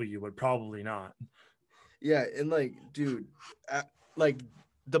hopefully a W, but probably not. Yeah, and dude,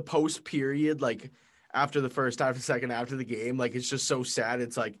 the post period, after the first, after the second, after the game, it's just so sad.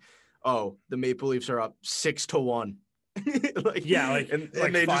 It's oh, the Maple Leafs are up 6-1. And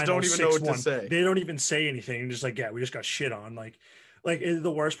they just don't even know what to say. They don't even say anything. Just we just got shit on.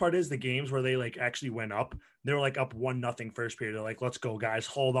 The worst part is the games where they actually went up. They were up 1-0 first period. They're let's go, guys,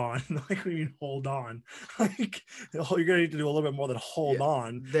 hold on. We mean hold on. You're gonna need to do a little bit more than hold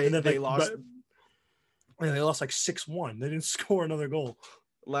on. They lost. They lost 6-1. They didn't score another goal.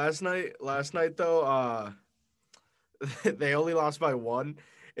 Last night though, they only lost by 1,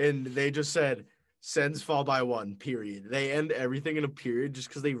 and they just said Sens fall by 1. Period. They end everything in a period just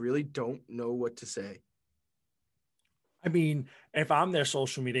because they really don't know what to say. I mean, if I'm their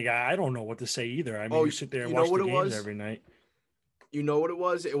social media guy, I don't know what to say either. I mean, you sit there and watch the games every night. You know what it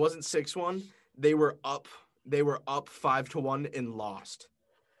was? It wasn't 6-1. They were up 5-1 and lost.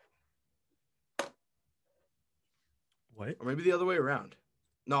 What? Or maybe the other way around.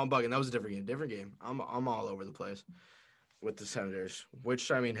 No, I'm bugging. That was a different game. I'm all over the place with the Senators,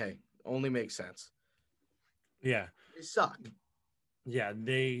 which, I mean, hey, only makes sense. Yeah. They suck. Yeah,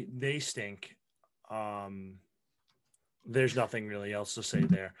 they stink. There's nothing really else to say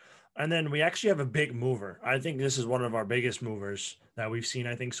there. And then we actually have a big mover. I think this is one of our biggest movers that we've seen,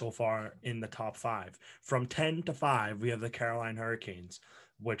 I think, so far in the top 5. From 10 to 5, we have the Carolina Hurricanes,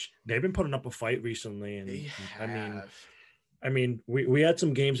 which they've been putting up a fight recently. And I mean, we had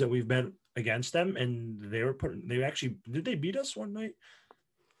some games that we've bet against them, and did they beat us one night?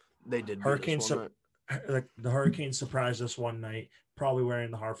 They did. Hurricanes. The Hurricanes surprised us one night, probably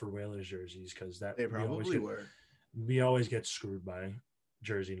wearing the Hartford Whalers jerseys, because they probably were. We always get screwed by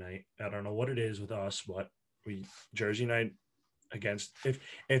Jersey night. I don't know what it is with us, but Jersey night against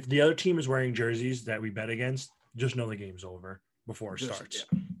if the other team is wearing jerseys that we bet against, just know the game's over before it starts.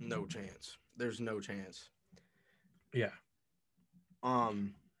 Yeah, no chance. There's no chance. Yeah.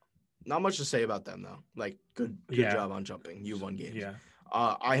 Not much to say about them though. Like good job on jumping. You won games. Yeah.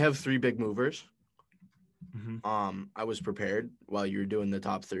 I have 3 big movers. Mm-hmm. I was prepared while you were doing the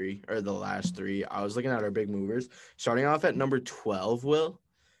top 3 or the last 3. I was looking at our big movers. Starting off at number 12, Will,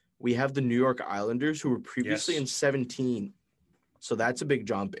 we have the New York Islanders, who were previously in 17. So that's a big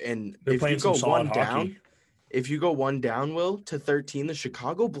jump. And if you go one down, Will, to 13, the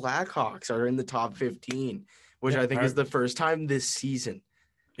Chicago Blackhawks are in the top 15, which I think is the first time this season.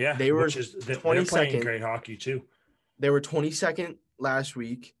 Yeah, they were 22nd. They're playing great hockey too. They were 22nd last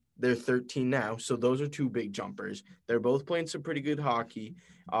week. They're 13 now, so those are 2 big jumpers. They're both playing some pretty good hockey.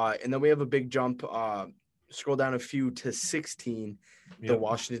 And then we have a big jump. Scroll down a few to 16. Yep. The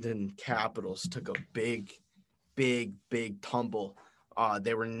Washington Capitals took a big tumble.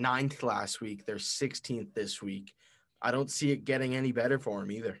 They were 9th last week. They're 16th this week. I don't see it getting any better for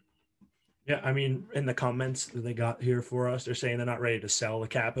them either. Yeah, I mean, in the comments that they got here for us, they're saying they're not ready to sell the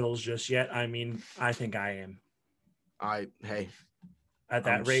Capitals just yet. I mean, I think I am. At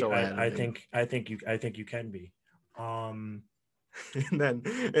that rate, I think you can be. And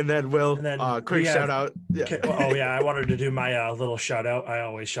then Will, quick shout out. Yeah. I wanted to do my little shout out. I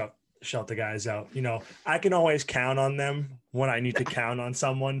always shout the guys out. You know, I can always count on them when I need to count on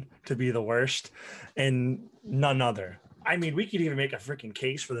someone to be the worst, and none other. I mean, we could even make a freaking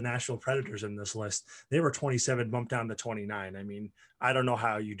case for the Nashville Predators in this list. They were 27, bumped down to 29. I mean, I don't know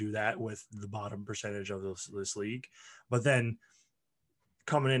how you do that with the bottom percentage of this league, but then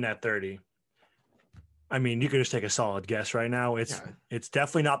coming in at 30. I mean, you could just take a solid guess right now. It's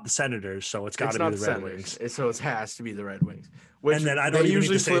definitely not the Senators, so it's got to be the Red Wings. So it has to be the Red Wings. And then I don't even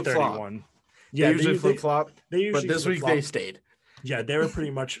usually need to say 31. Yeah, they usually flip-flop, but this week they stayed. Yeah, they were pretty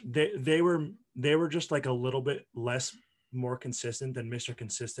much they were just like a little bit more consistent than Mr.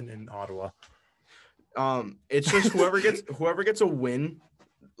 Consistent in Ottawa. It's just whoever gets a win.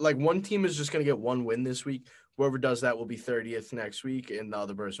 Like one team is just going to get one win this week. Whoever does that will be 30th next week, and the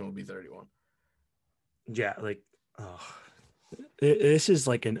other person will be 31. Yeah, this is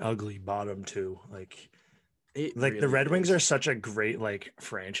like an ugly bottom too. The Red Wings are such a great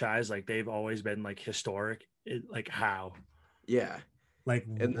franchise. Like they've always been historic. How? Yeah.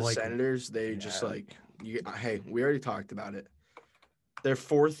 And the Senators, they just hey, we already talked about it. They're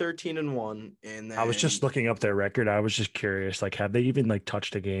 4-13-1, and then I was just looking up their record. I was just curious, have they even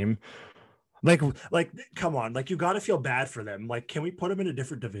touched a game? Come on, you got to feel bad for them. Can we put them in a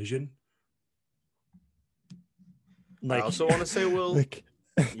different division? I also want to say, Will,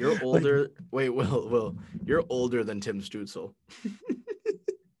 you're older. Wait, Will, you're older than Tim Stützle.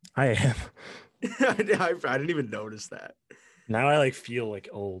 I am. I didn't even notice that. Now I feel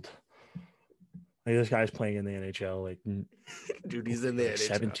old. This guy's playing in the NHL. Dude, he's in the NHL.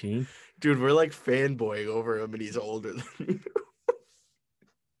 17. Dude, we're fanboying over him, and he's older than you.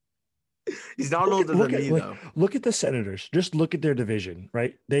 He's not older than me, though. Look at the Senators. Just look at their division,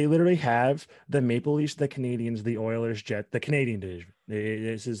 right? They literally have the Maple Leafs, the Canadiens, the Oilers, the Canadian division.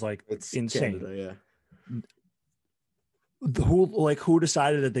 This is it's insane. Canada, yeah. Who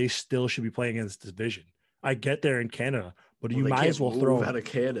decided that they still should be playing in this division? I get they're in Canada, but you might as well throw out of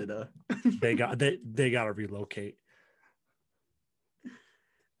Canada. they got to relocate.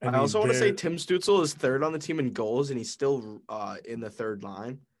 I also want to say Tim Stützle is 3rd on the team in goals, and he's still in the 3rd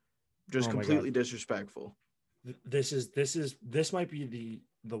line. Just completely disrespectful. This might be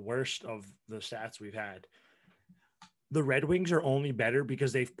the worst of the stats we've had. The Red Wings are only better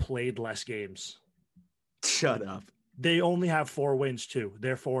because they've played less games. Shut up. They only have 4 wins too.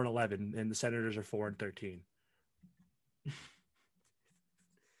 They're 4-11, and the Senators are 4-13.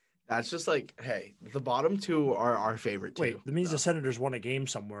 That's just hey, the bottom 2 are our favorite 2. Wait, that means the Senators won a game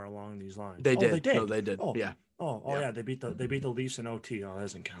somewhere along these lines. They did. They did. No, they did. Oh. Yeah. Yeah. They beat the Leafs in OT. Oh, that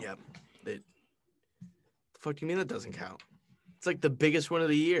doesn't count. Yep. The fuck do you mean that doesn't count? It's the biggest win of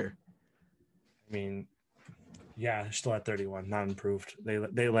the year. I mean, yeah, still at 31, not improved. They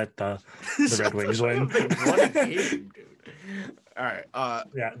let the Red Wings win. What a game, dude. All right.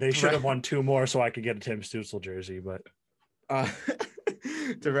 Yeah, they should have won 2 more so I could get a Tim Stützle jersey, but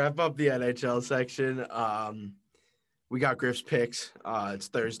to wrap up the NHL section, we got Griff's picks. It's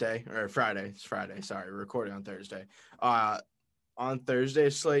Thursday or Friday. It's Friday. Sorry, we're recording on Thursday. On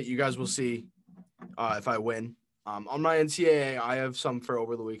Thursday's slate, you guys will see if I win. On my NCAA, I have some for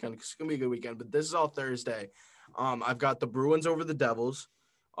over the weekend. It's gonna be a good weekend, but this is all Thursday. I've got the Bruins over the Devils.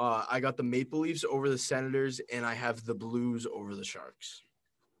 I got the Maple Leafs over the Senators, and I have the Blues over the Sharks.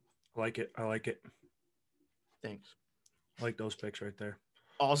 I like it. Thanks. I like those picks right there.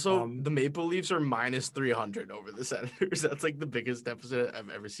 Also, the Maple Leafs are minus 300 over the Senators. That's like the biggest deficit I've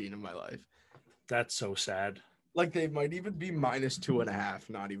ever seen in my life. That's so sad. Like they might even be minus 2.5,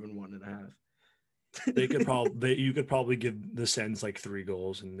 not even 1.5. They could probably you could probably give the Sens like 3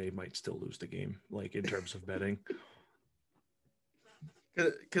 goals and they might still lose the game, like in terms of betting.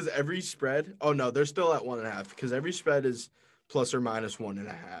 Because every spread, oh no, they're still at 1.5. Because every spread is plus or minus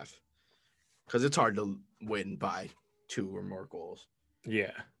 1.5. Because it's hard to win by 2 or more goals.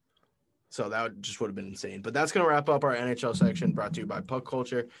 Yeah. So that just would have been insane. But that's going to wrap up our NHL section brought to you by Puck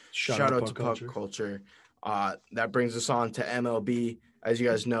Culture. Shout out to Puck Culture. That brings us on to MLB. As you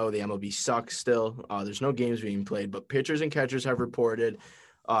guys know, the MLB sucks still. There's no games being played, but pitchers and catchers have reported.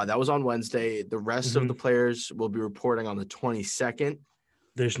 That was on Wednesday. The rest of the players will be reporting on the 22nd.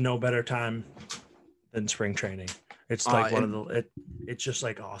 There's no better time than spring training. It's like it's just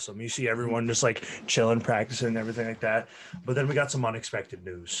like awesome. You see everyone just like chilling, practicing and everything like that. But then we got some unexpected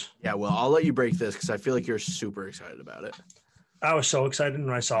news. Yeah, well, I'll let you break this because I feel like you're super excited about it. I was so excited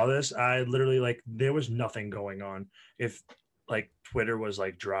when I saw this. I literally there was nothing going on. If like Twitter was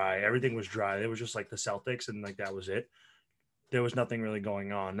like dry, everything was dry. It was just like the Celtics and like that was it. There was nothing really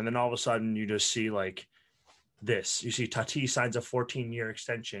going on. And then all of a sudden you just see like this. You see Tatis signs a 14-year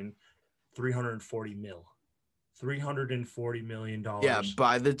extension, $340 million. Yeah,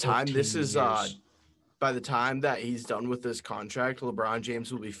 by the time this is by the time that he's done with this contract, LeBron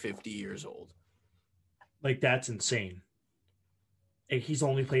James will be 50 years old. Like that's insane. He's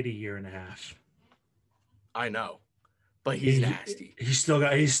only played 1.5 years. I know. But he's nasty. He's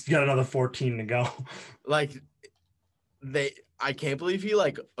got another 14 to go. Like I can't believe he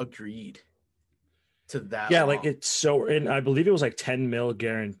like agreed to that. Yeah, long. like it's so, and I believe it was like 10 mil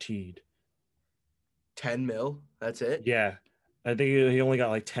guaranteed. 10 mil? That's it? Yeah. I think he only got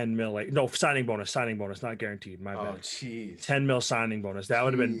like 10 mil, like no signing bonus, not guaranteed. My bad. Oh, jeez. 10 mil signing bonus. That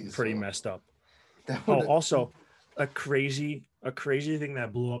would have been pretty messed up. Also a crazy thing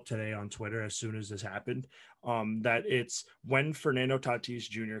that blew up today on Twitter as soon as this happened. That it's when Fernando Tatis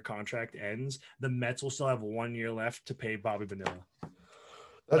Jr. contract ends, the Mets will still have 1 year left to pay Bobby Bonilla.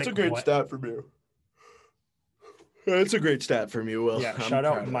 That's a great stat from you. That's a great stat from you, Will. Yeah, shout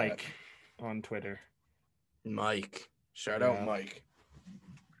out Mike on Twitter. Mike. Shout out Mike.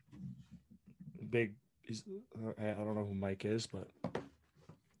 I don't know who Mike is, but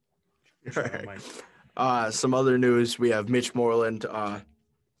Mike. Some other news. We have Mitch Moreland.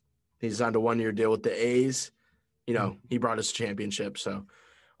 He signed a 1-year deal with the A's. You know, he brought us a championship. So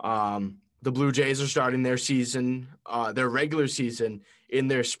the Blue Jays are starting their season, their regular season in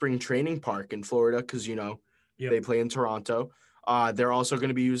their spring training park in Florida because, you know, they play in Toronto. They're also going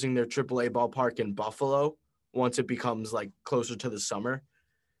to be using their AAA ballpark in Buffalo once it becomes like closer to the summer.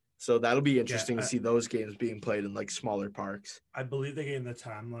 So that'll be interesting to see those games being played in like smaller parks. I believe they gave the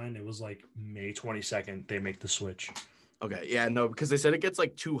timeline. It was like May 22nd. They make the switch. Okay. Yeah, no, because they said it gets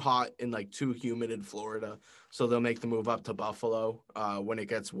like too hot and like too humid in Florida. So they'll make the move up to Buffalo when it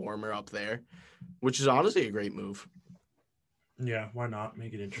gets warmer up there, which is honestly a great move. Yeah. Why not?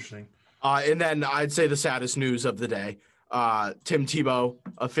 Make it interesting. And then I'd say the saddest news of the day. Tim Tebow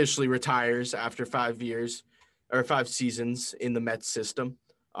officially retires after 5 seasons in the Mets system.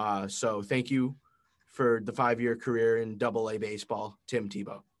 So thank you for the 5-year career in Double-A baseball, Tim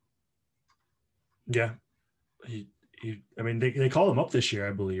Tebow. Yeah. I mean, they called him up this year,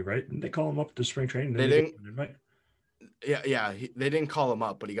 I believe, right? They call him up to spring training. They didn't. Yeah. They didn't call him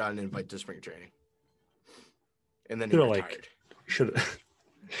up, but he got an invite to spring training. And then he retired.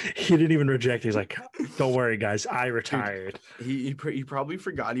 He didn't even reject. He's like, "Don't worry, guys, I retired." He probably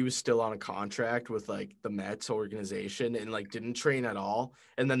forgot he was still on a contract with like the Mets organization and like didn't train at all.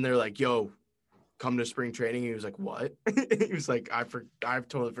 And then they're like, "Yo, come to spring training." He was like, "What?" He was like, "I've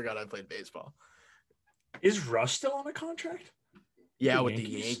totally forgot I played baseball." Is Russ still on a contract? Yeah, with the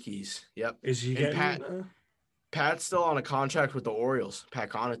Yankees. Yep. Is he getting? Pat's still on a contract with the Orioles. Pat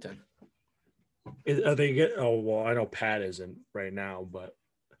Connaughton. Are they Oh well, I know Pat isn't right now, but.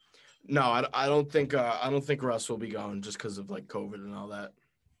 No, I don't think Russ will be going just because of like COVID and all that.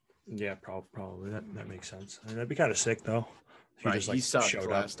 Yeah, probably that makes sense. I mean, that'd be kind of sick though. He sucked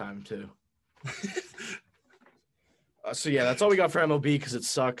last time too. So yeah, that's all we got for MLB because it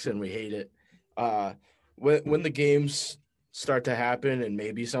sucks and we hate it. When the games start to happen and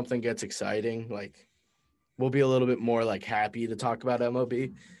maybe something gets exciting, like we'll be a little bit more like happy to talk about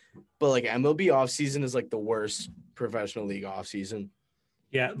MLB. But like MLB offseason is like the worst professional league offseason.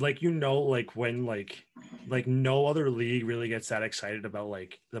 Yeah, like like when like no other league really gets that excited about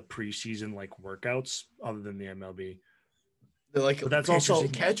like the preseason like workouts other than the MLB. They're like, but that's also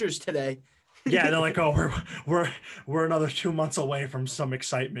catchers today. Yeah, they're like, oh, we're another 2 months away from some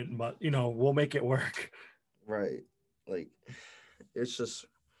excitement, but we'll make it work. Right. Like it's just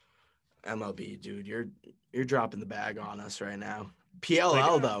MLB, dude. You're dropping the bag on us right now.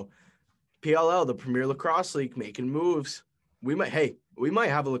 PLL, the Premier Lacrosse League, making moves. We might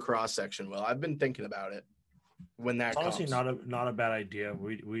have a lacrosse section. Well, I've been thinking about it. When that comes. Honestly, not a bad idea.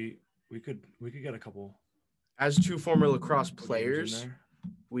 We could get a couple. As two former lacrosse players,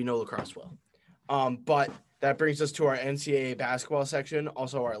 we know lacrosse well. But that brings us to our NCAA basketball section,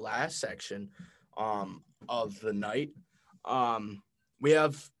 also our last section of the night. We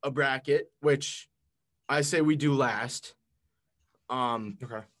have a bracket, which I say we do last.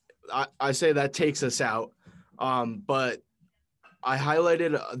 Okay. I say that takes us out. But I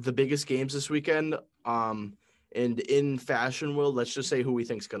highlighted the biggest games this weekend. And in fashion, let's just say who we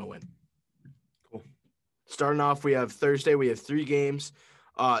think is going to win. Cool. Starting off, we have Thursday. We have 3 games.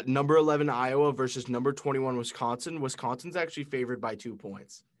 Number 11 Iowa versus number 21 Wisconsin. Wisconsin's actually favored by 2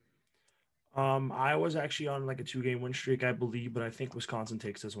 points. Iowa's actually on like a 2-game win streak, I believe, but I think Wisconsin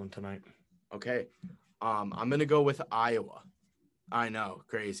takes this one tonight. Okay. I'm gonna go with Iowa. I know,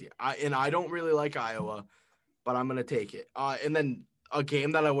 crazy. I don't really like Iowa, but I'm gonna take it. And then a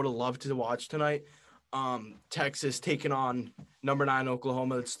game that I would have loved to watch tonight. Texas taking on number 9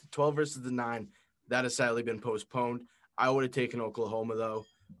 Oklahoma. It's the 12 versus the 9. That has sadly been postponed. I would have taken Oklahoma though.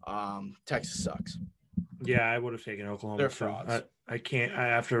 Texas sucks. Yeah, I would have taken Oklahoma. They're frauds. I can't.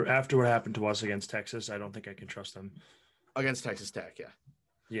 After what happened to us against Texas, I don't think I can trust them. Against Texas Tech, yeah.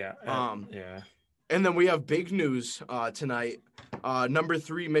 Yeah. Yeah. And then we have big news tonight. Number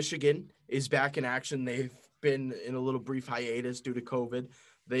 3 Michigan is back in action. They've been in a little brief hiatus due to COVID.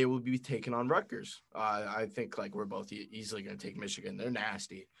 They will be taking on Rutgers. I think like we're both easily going to take Michigan. They're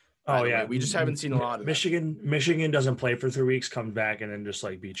nasty. Oh yeah, we just haven't seen a lot of Michigan. That. Michigan doesn't play for 3 weeks, comes back, and then just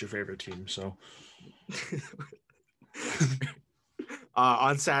like beats your favorite team. So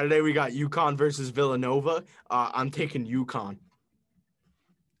on Saturday we got UConn versus Villanova. I'm taking UConn.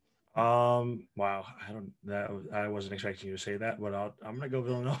 Wow, I wasn't expecting you to say that, but I'm gonna go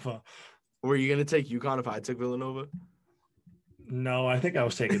Villanova. Were you gonna take UConn if I took Villanova? No, I think I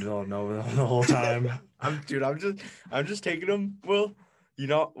was taking Villanova the whole time. I'm just taking them. Well,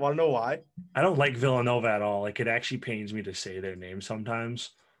 want to know why? I don't like Villanova at all. Like it actually pains me to say their name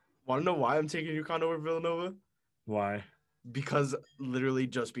sometimes. Want to know why I'm taking UConn over Villanova? Why? Because literally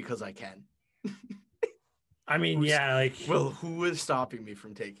just because I can. I mean, yeah, like. Well, who is stopping me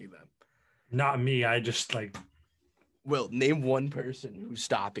from taking them? Not me. I just like. Will, name one person who's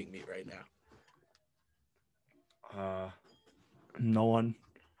stopping me right now. No one.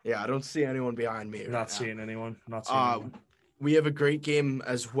 Yeah, I don't see anyone behind me. Not seeing anyone. Not seeing anyone. We have a great game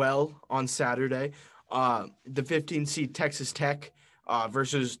as well on Saturday. The 15 seed Texas Tech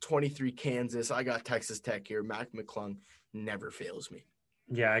versus 23 Kansas. I got Texas Tech here. Mac McClung never fails me.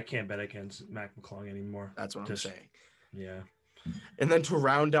 Yeah, I can't bet against Mac McClung anymore. That's what I'm saying. Yeah. And then to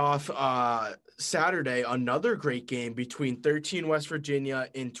round off Saturday, another great game between 13 West Virginia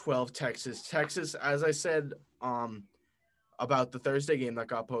and 12 Texas. Texas, as I said about the Thursday game that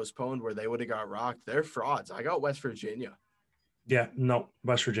got postponed where they would have got rocked, they're frauds. I got West Virginia. Yeah, no,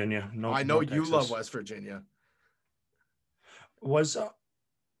 West Virginia. No, I know no you love West Virginia. Was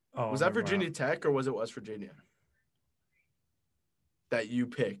that Virginia Tech or was it West Virginia that you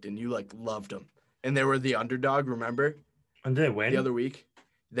picked and you like loved them? And they were the underdog, remember? And did they win the other week?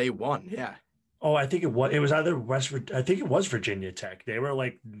 They won, yeah. Oh, I think it was either I think it was Virginia Tech. They were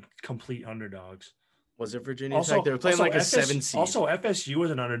like complete underdogs. Was it Virginia Tech? They were playing like a 7 seed. Also, FSU was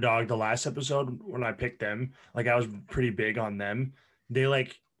an underdog the last episode when I picked them. Like I was pretty big on them. They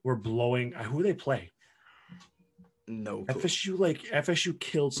like were blowing. Who they play? No. FSU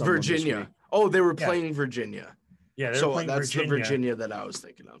killed someone. Virginia. Oh, they were playing Virginia. Yeah, they were playing that's Virginia. The Virginia that I was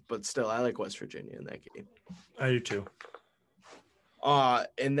thinking of. But still, I like West Virginia in that game. I do too.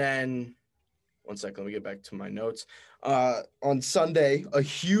 And then one second, let me get back to my notes. On Sunday, a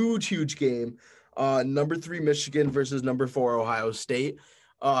huge game. Number 3 Michigan versus number 4 Ohio State.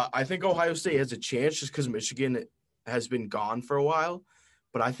 I think Ohio State has a chance just because Michigan has been gone for a while,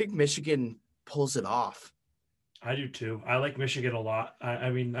 but I think Michigan pulls it off. I do too. I like Michigan a lot. I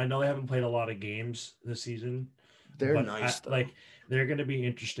mean, I know they haven't played a lot of games this season. They're but nice, though. Like, they're going to be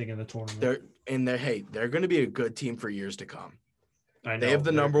interesting in the tournament. They're going to be a good team for years to come. I know, they have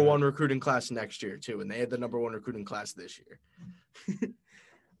the number one recruiting class next year too, and they had the number one recruiting class this year.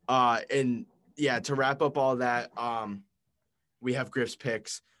 And yeah, to wrap up all that, we have Griff's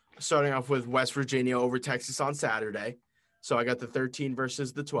picks. Starting off with West Virginia over Texas on Saturday. So I got the 13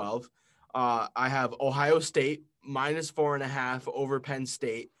 versus the 12. I have Ohio State -4.5 over Penn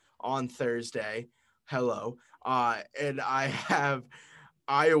State on Thursday. Hello. And I have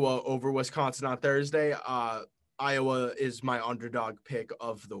Iowa over Wisconsin on Thursday. Iowa is my underdog pick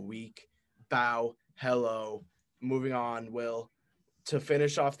of the week. Bow. Hello. Moving on, Will. To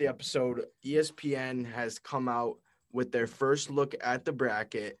finish off the episode, ESPN has come out with their first look at the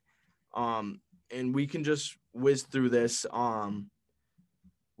bracket. And we can just whiz through this.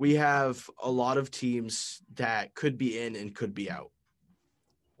 We have a lot of teams that could be in and could be out.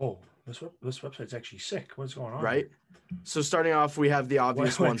 Oh, this website's actually sick. What's going on? Right? So starting off, we have the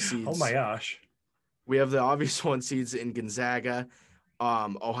obvious one seeds. Oh my gosh. We have the obvious one seeds in Gonzaga,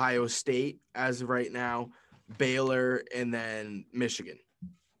 Ohio State as of right now, Baylor, and then Michigan.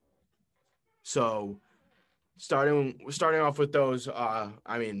 So starting off with those,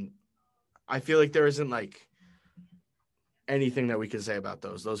 I mean, I feel like there isn't like anything that we can say about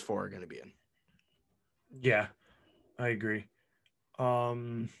those. Those four are going to be in. Yeah, I agree.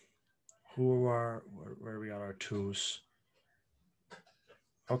 Where we got our twos?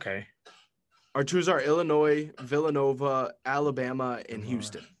 Okay. Our twos are Illinois, Villanova, Alabama, and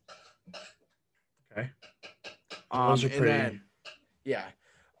Houston. Okay. Those are pretty. Then, yeah.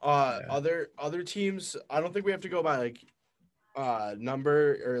 Other teams, I don't think we have to go by like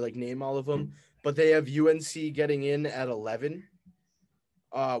number or like name all of them, but they have UNC getting in at 11,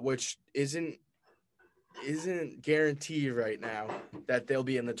 which isn't guaranteed right now that they'll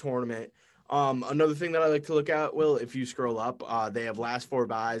be in the tournament. Another thing that I like to look at, Will, if you scroll up, they have last four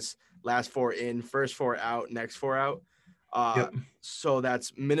buys, last four in, first four out, next four out. Yep. So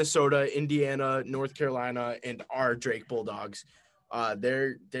that's Minnesota, Indiana, North Carolina, and our Drake Bulldogs.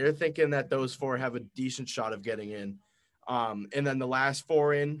 They're thinking that those four have a decent shot of getting in. And then the last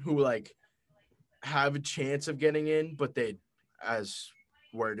four in who like have a chance of getting in, but they, as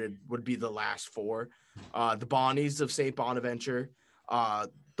worded, would be the last four. The Bonnies of St. Bonaventure,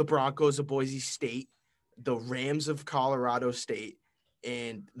 the Broncos of Boise State, the Rams of Colorado State,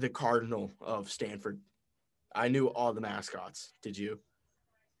 and the Cardinal of Stanford. I knew all the mascots. Did you?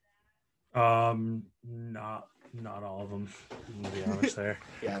 Not all of them, to be honest there.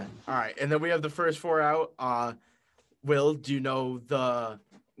 Yeah. All right. And then we have the first four out. Will, do you know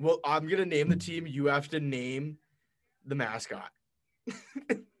well, I'm going to name the team. You have to name the mascot.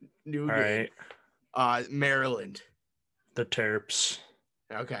 New all game. Right. Maryland. The Terps.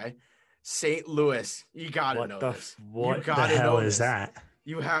 Okay. St. Louis. You got to know this. What the hell is that?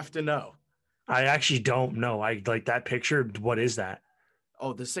 You have to know. I actually don't know. I like that picture. What is that?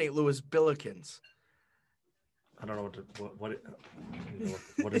 Oh, the St. Louis Billikens. I don't know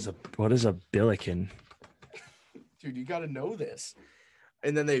what is a Billiken? Dude, you got to know this.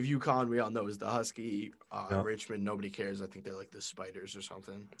 And then they have UConn. We all know is the Husky. Yep. Richmond, nobody cares. I think they're like the Spiders or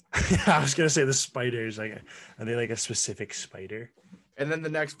something. I was gonna say the Spiders. Like, are they like a specific spider? And then the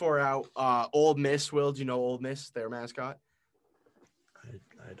next four out, Ole Miss. Will, do you know Ole Miss? Their mascot.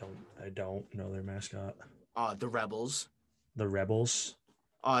 I don't know their mascot. The Rebels. The Rebels.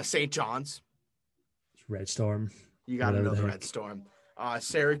 St. John's. Red Storm. You got to know the Red Storm.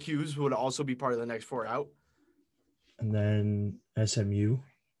 Syracuse would also be part of the next four out. And then SMU.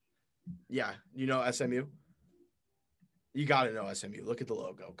 Yeah, you know SMU. You got to know SMU. Look at the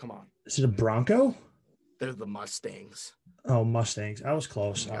logo. Come on. Is it a Bronco? They're the Mustangs. Oh, Mustangs. I was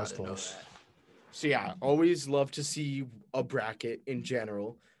close. So, yeah, always love to see a bracket in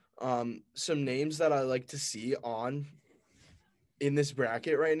general. Some names that I like to see in this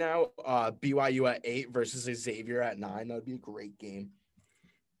bracket right now, BYU at 8 versus Xavier at 9. That would be a great game.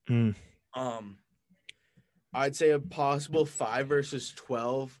 I'd say a possible 5 versus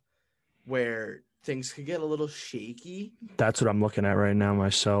 12 where things could get a little shaky. That's what I'm looking at right now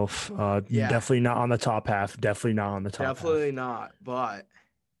myself. Yeah. Definitely not on the top half. Definitely not. But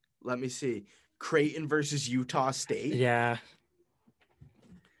let me see. Creighton versus Utah State. Yeah.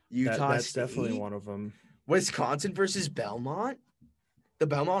 That's State. Definitely one of them. Wisconsin versus Belmont. The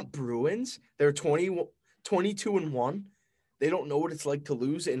Belmont Bruins. They're 22-1. They don't know what it's like to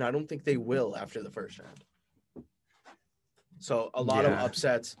lose, and I don't think they will after the first round. So a lot of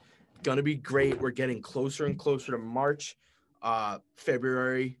upsets. Going to be great. We're getting closer and closer to March.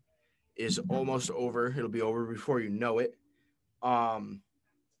 February is almost over. It'll be over before you know it. Yeah.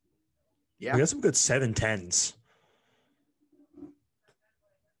 We got some good 7-10s.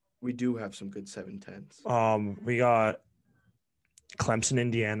 We do have some good 7-10s. We got Clemson,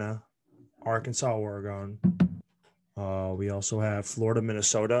 Indiana, Arkansas, Oregon. We also have Florida,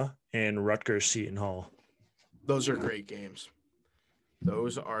 Minnesota, and Rutgers, Seton Hall. Those are great games.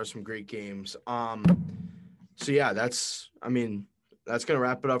 Those are some great games. So yeah, that's going to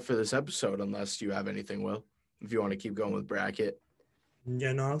wrap it up for this episode, unless you have anything, Will, if you want to keep going with bracket.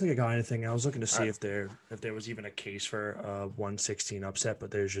 Yeah, no, I don't think I got anything. I was looking to see if there was even a case for a 116 upset, but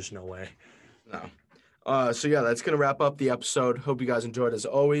there's just no way. No. So yeah, that's going to wrap up the episode. Hope you guys enjoyed as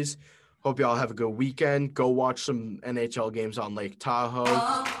always. Hope y'all have a good weekend. Go watch some NHL games on Lake Tahoe,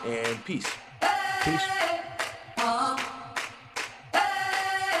 and peace. Peace.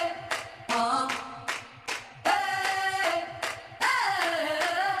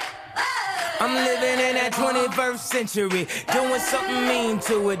 I'm living in that 21st century, doing something mean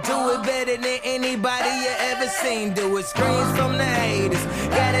to it. Do it better than anybody you ever seen. Do it. Screams from the haters,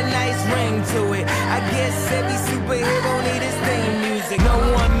 got a nice ring to it. I guess every superhero need his theme music. No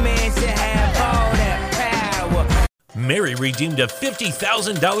one man should have all that power. Mary redeemed a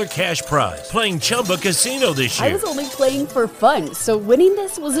 $50,000 cash prize playing Chumba Casino this year. I was only playing for fun, so winning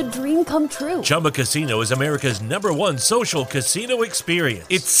this was a dream come true. Chumba Casino is America's #1 social casino experience.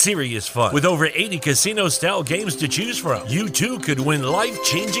 It's serious fun. With over 80 casino-style games to choose from, you too could win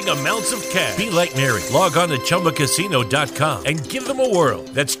life-changing amounts of cash. Be like Mary. Log on to ChumbaCasino.com and give them a whirl.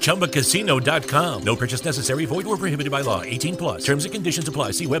 That's ChumbaCasino.com. No purchase necessary. Void where prohibited by law. 18+. Terms and conditions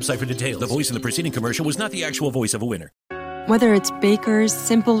apply. See website for details. The voice in the preceding commercial was not the actual voice of a winner. Whether it's Baker's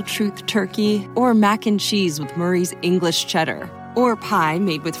Simple Truth Turkey or mac and cheese with Murray's English Cheddar or pie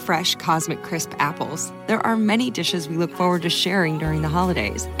made with fresh Cosmic Crisp apples, there are many dishes we look forward to sharing during the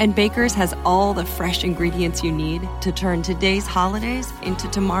holidays. And Baker's has all the fresh ingredients you need to turn today's holidays into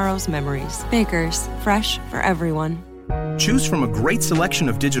tomorrow's memories. Baker's, fresh for everyone. Choose from a great selection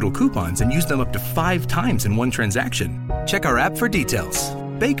of digital coupons and use them up to 5 times in one transaction. Check our app for details.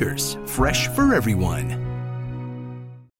 Baker's, fresh for everyone.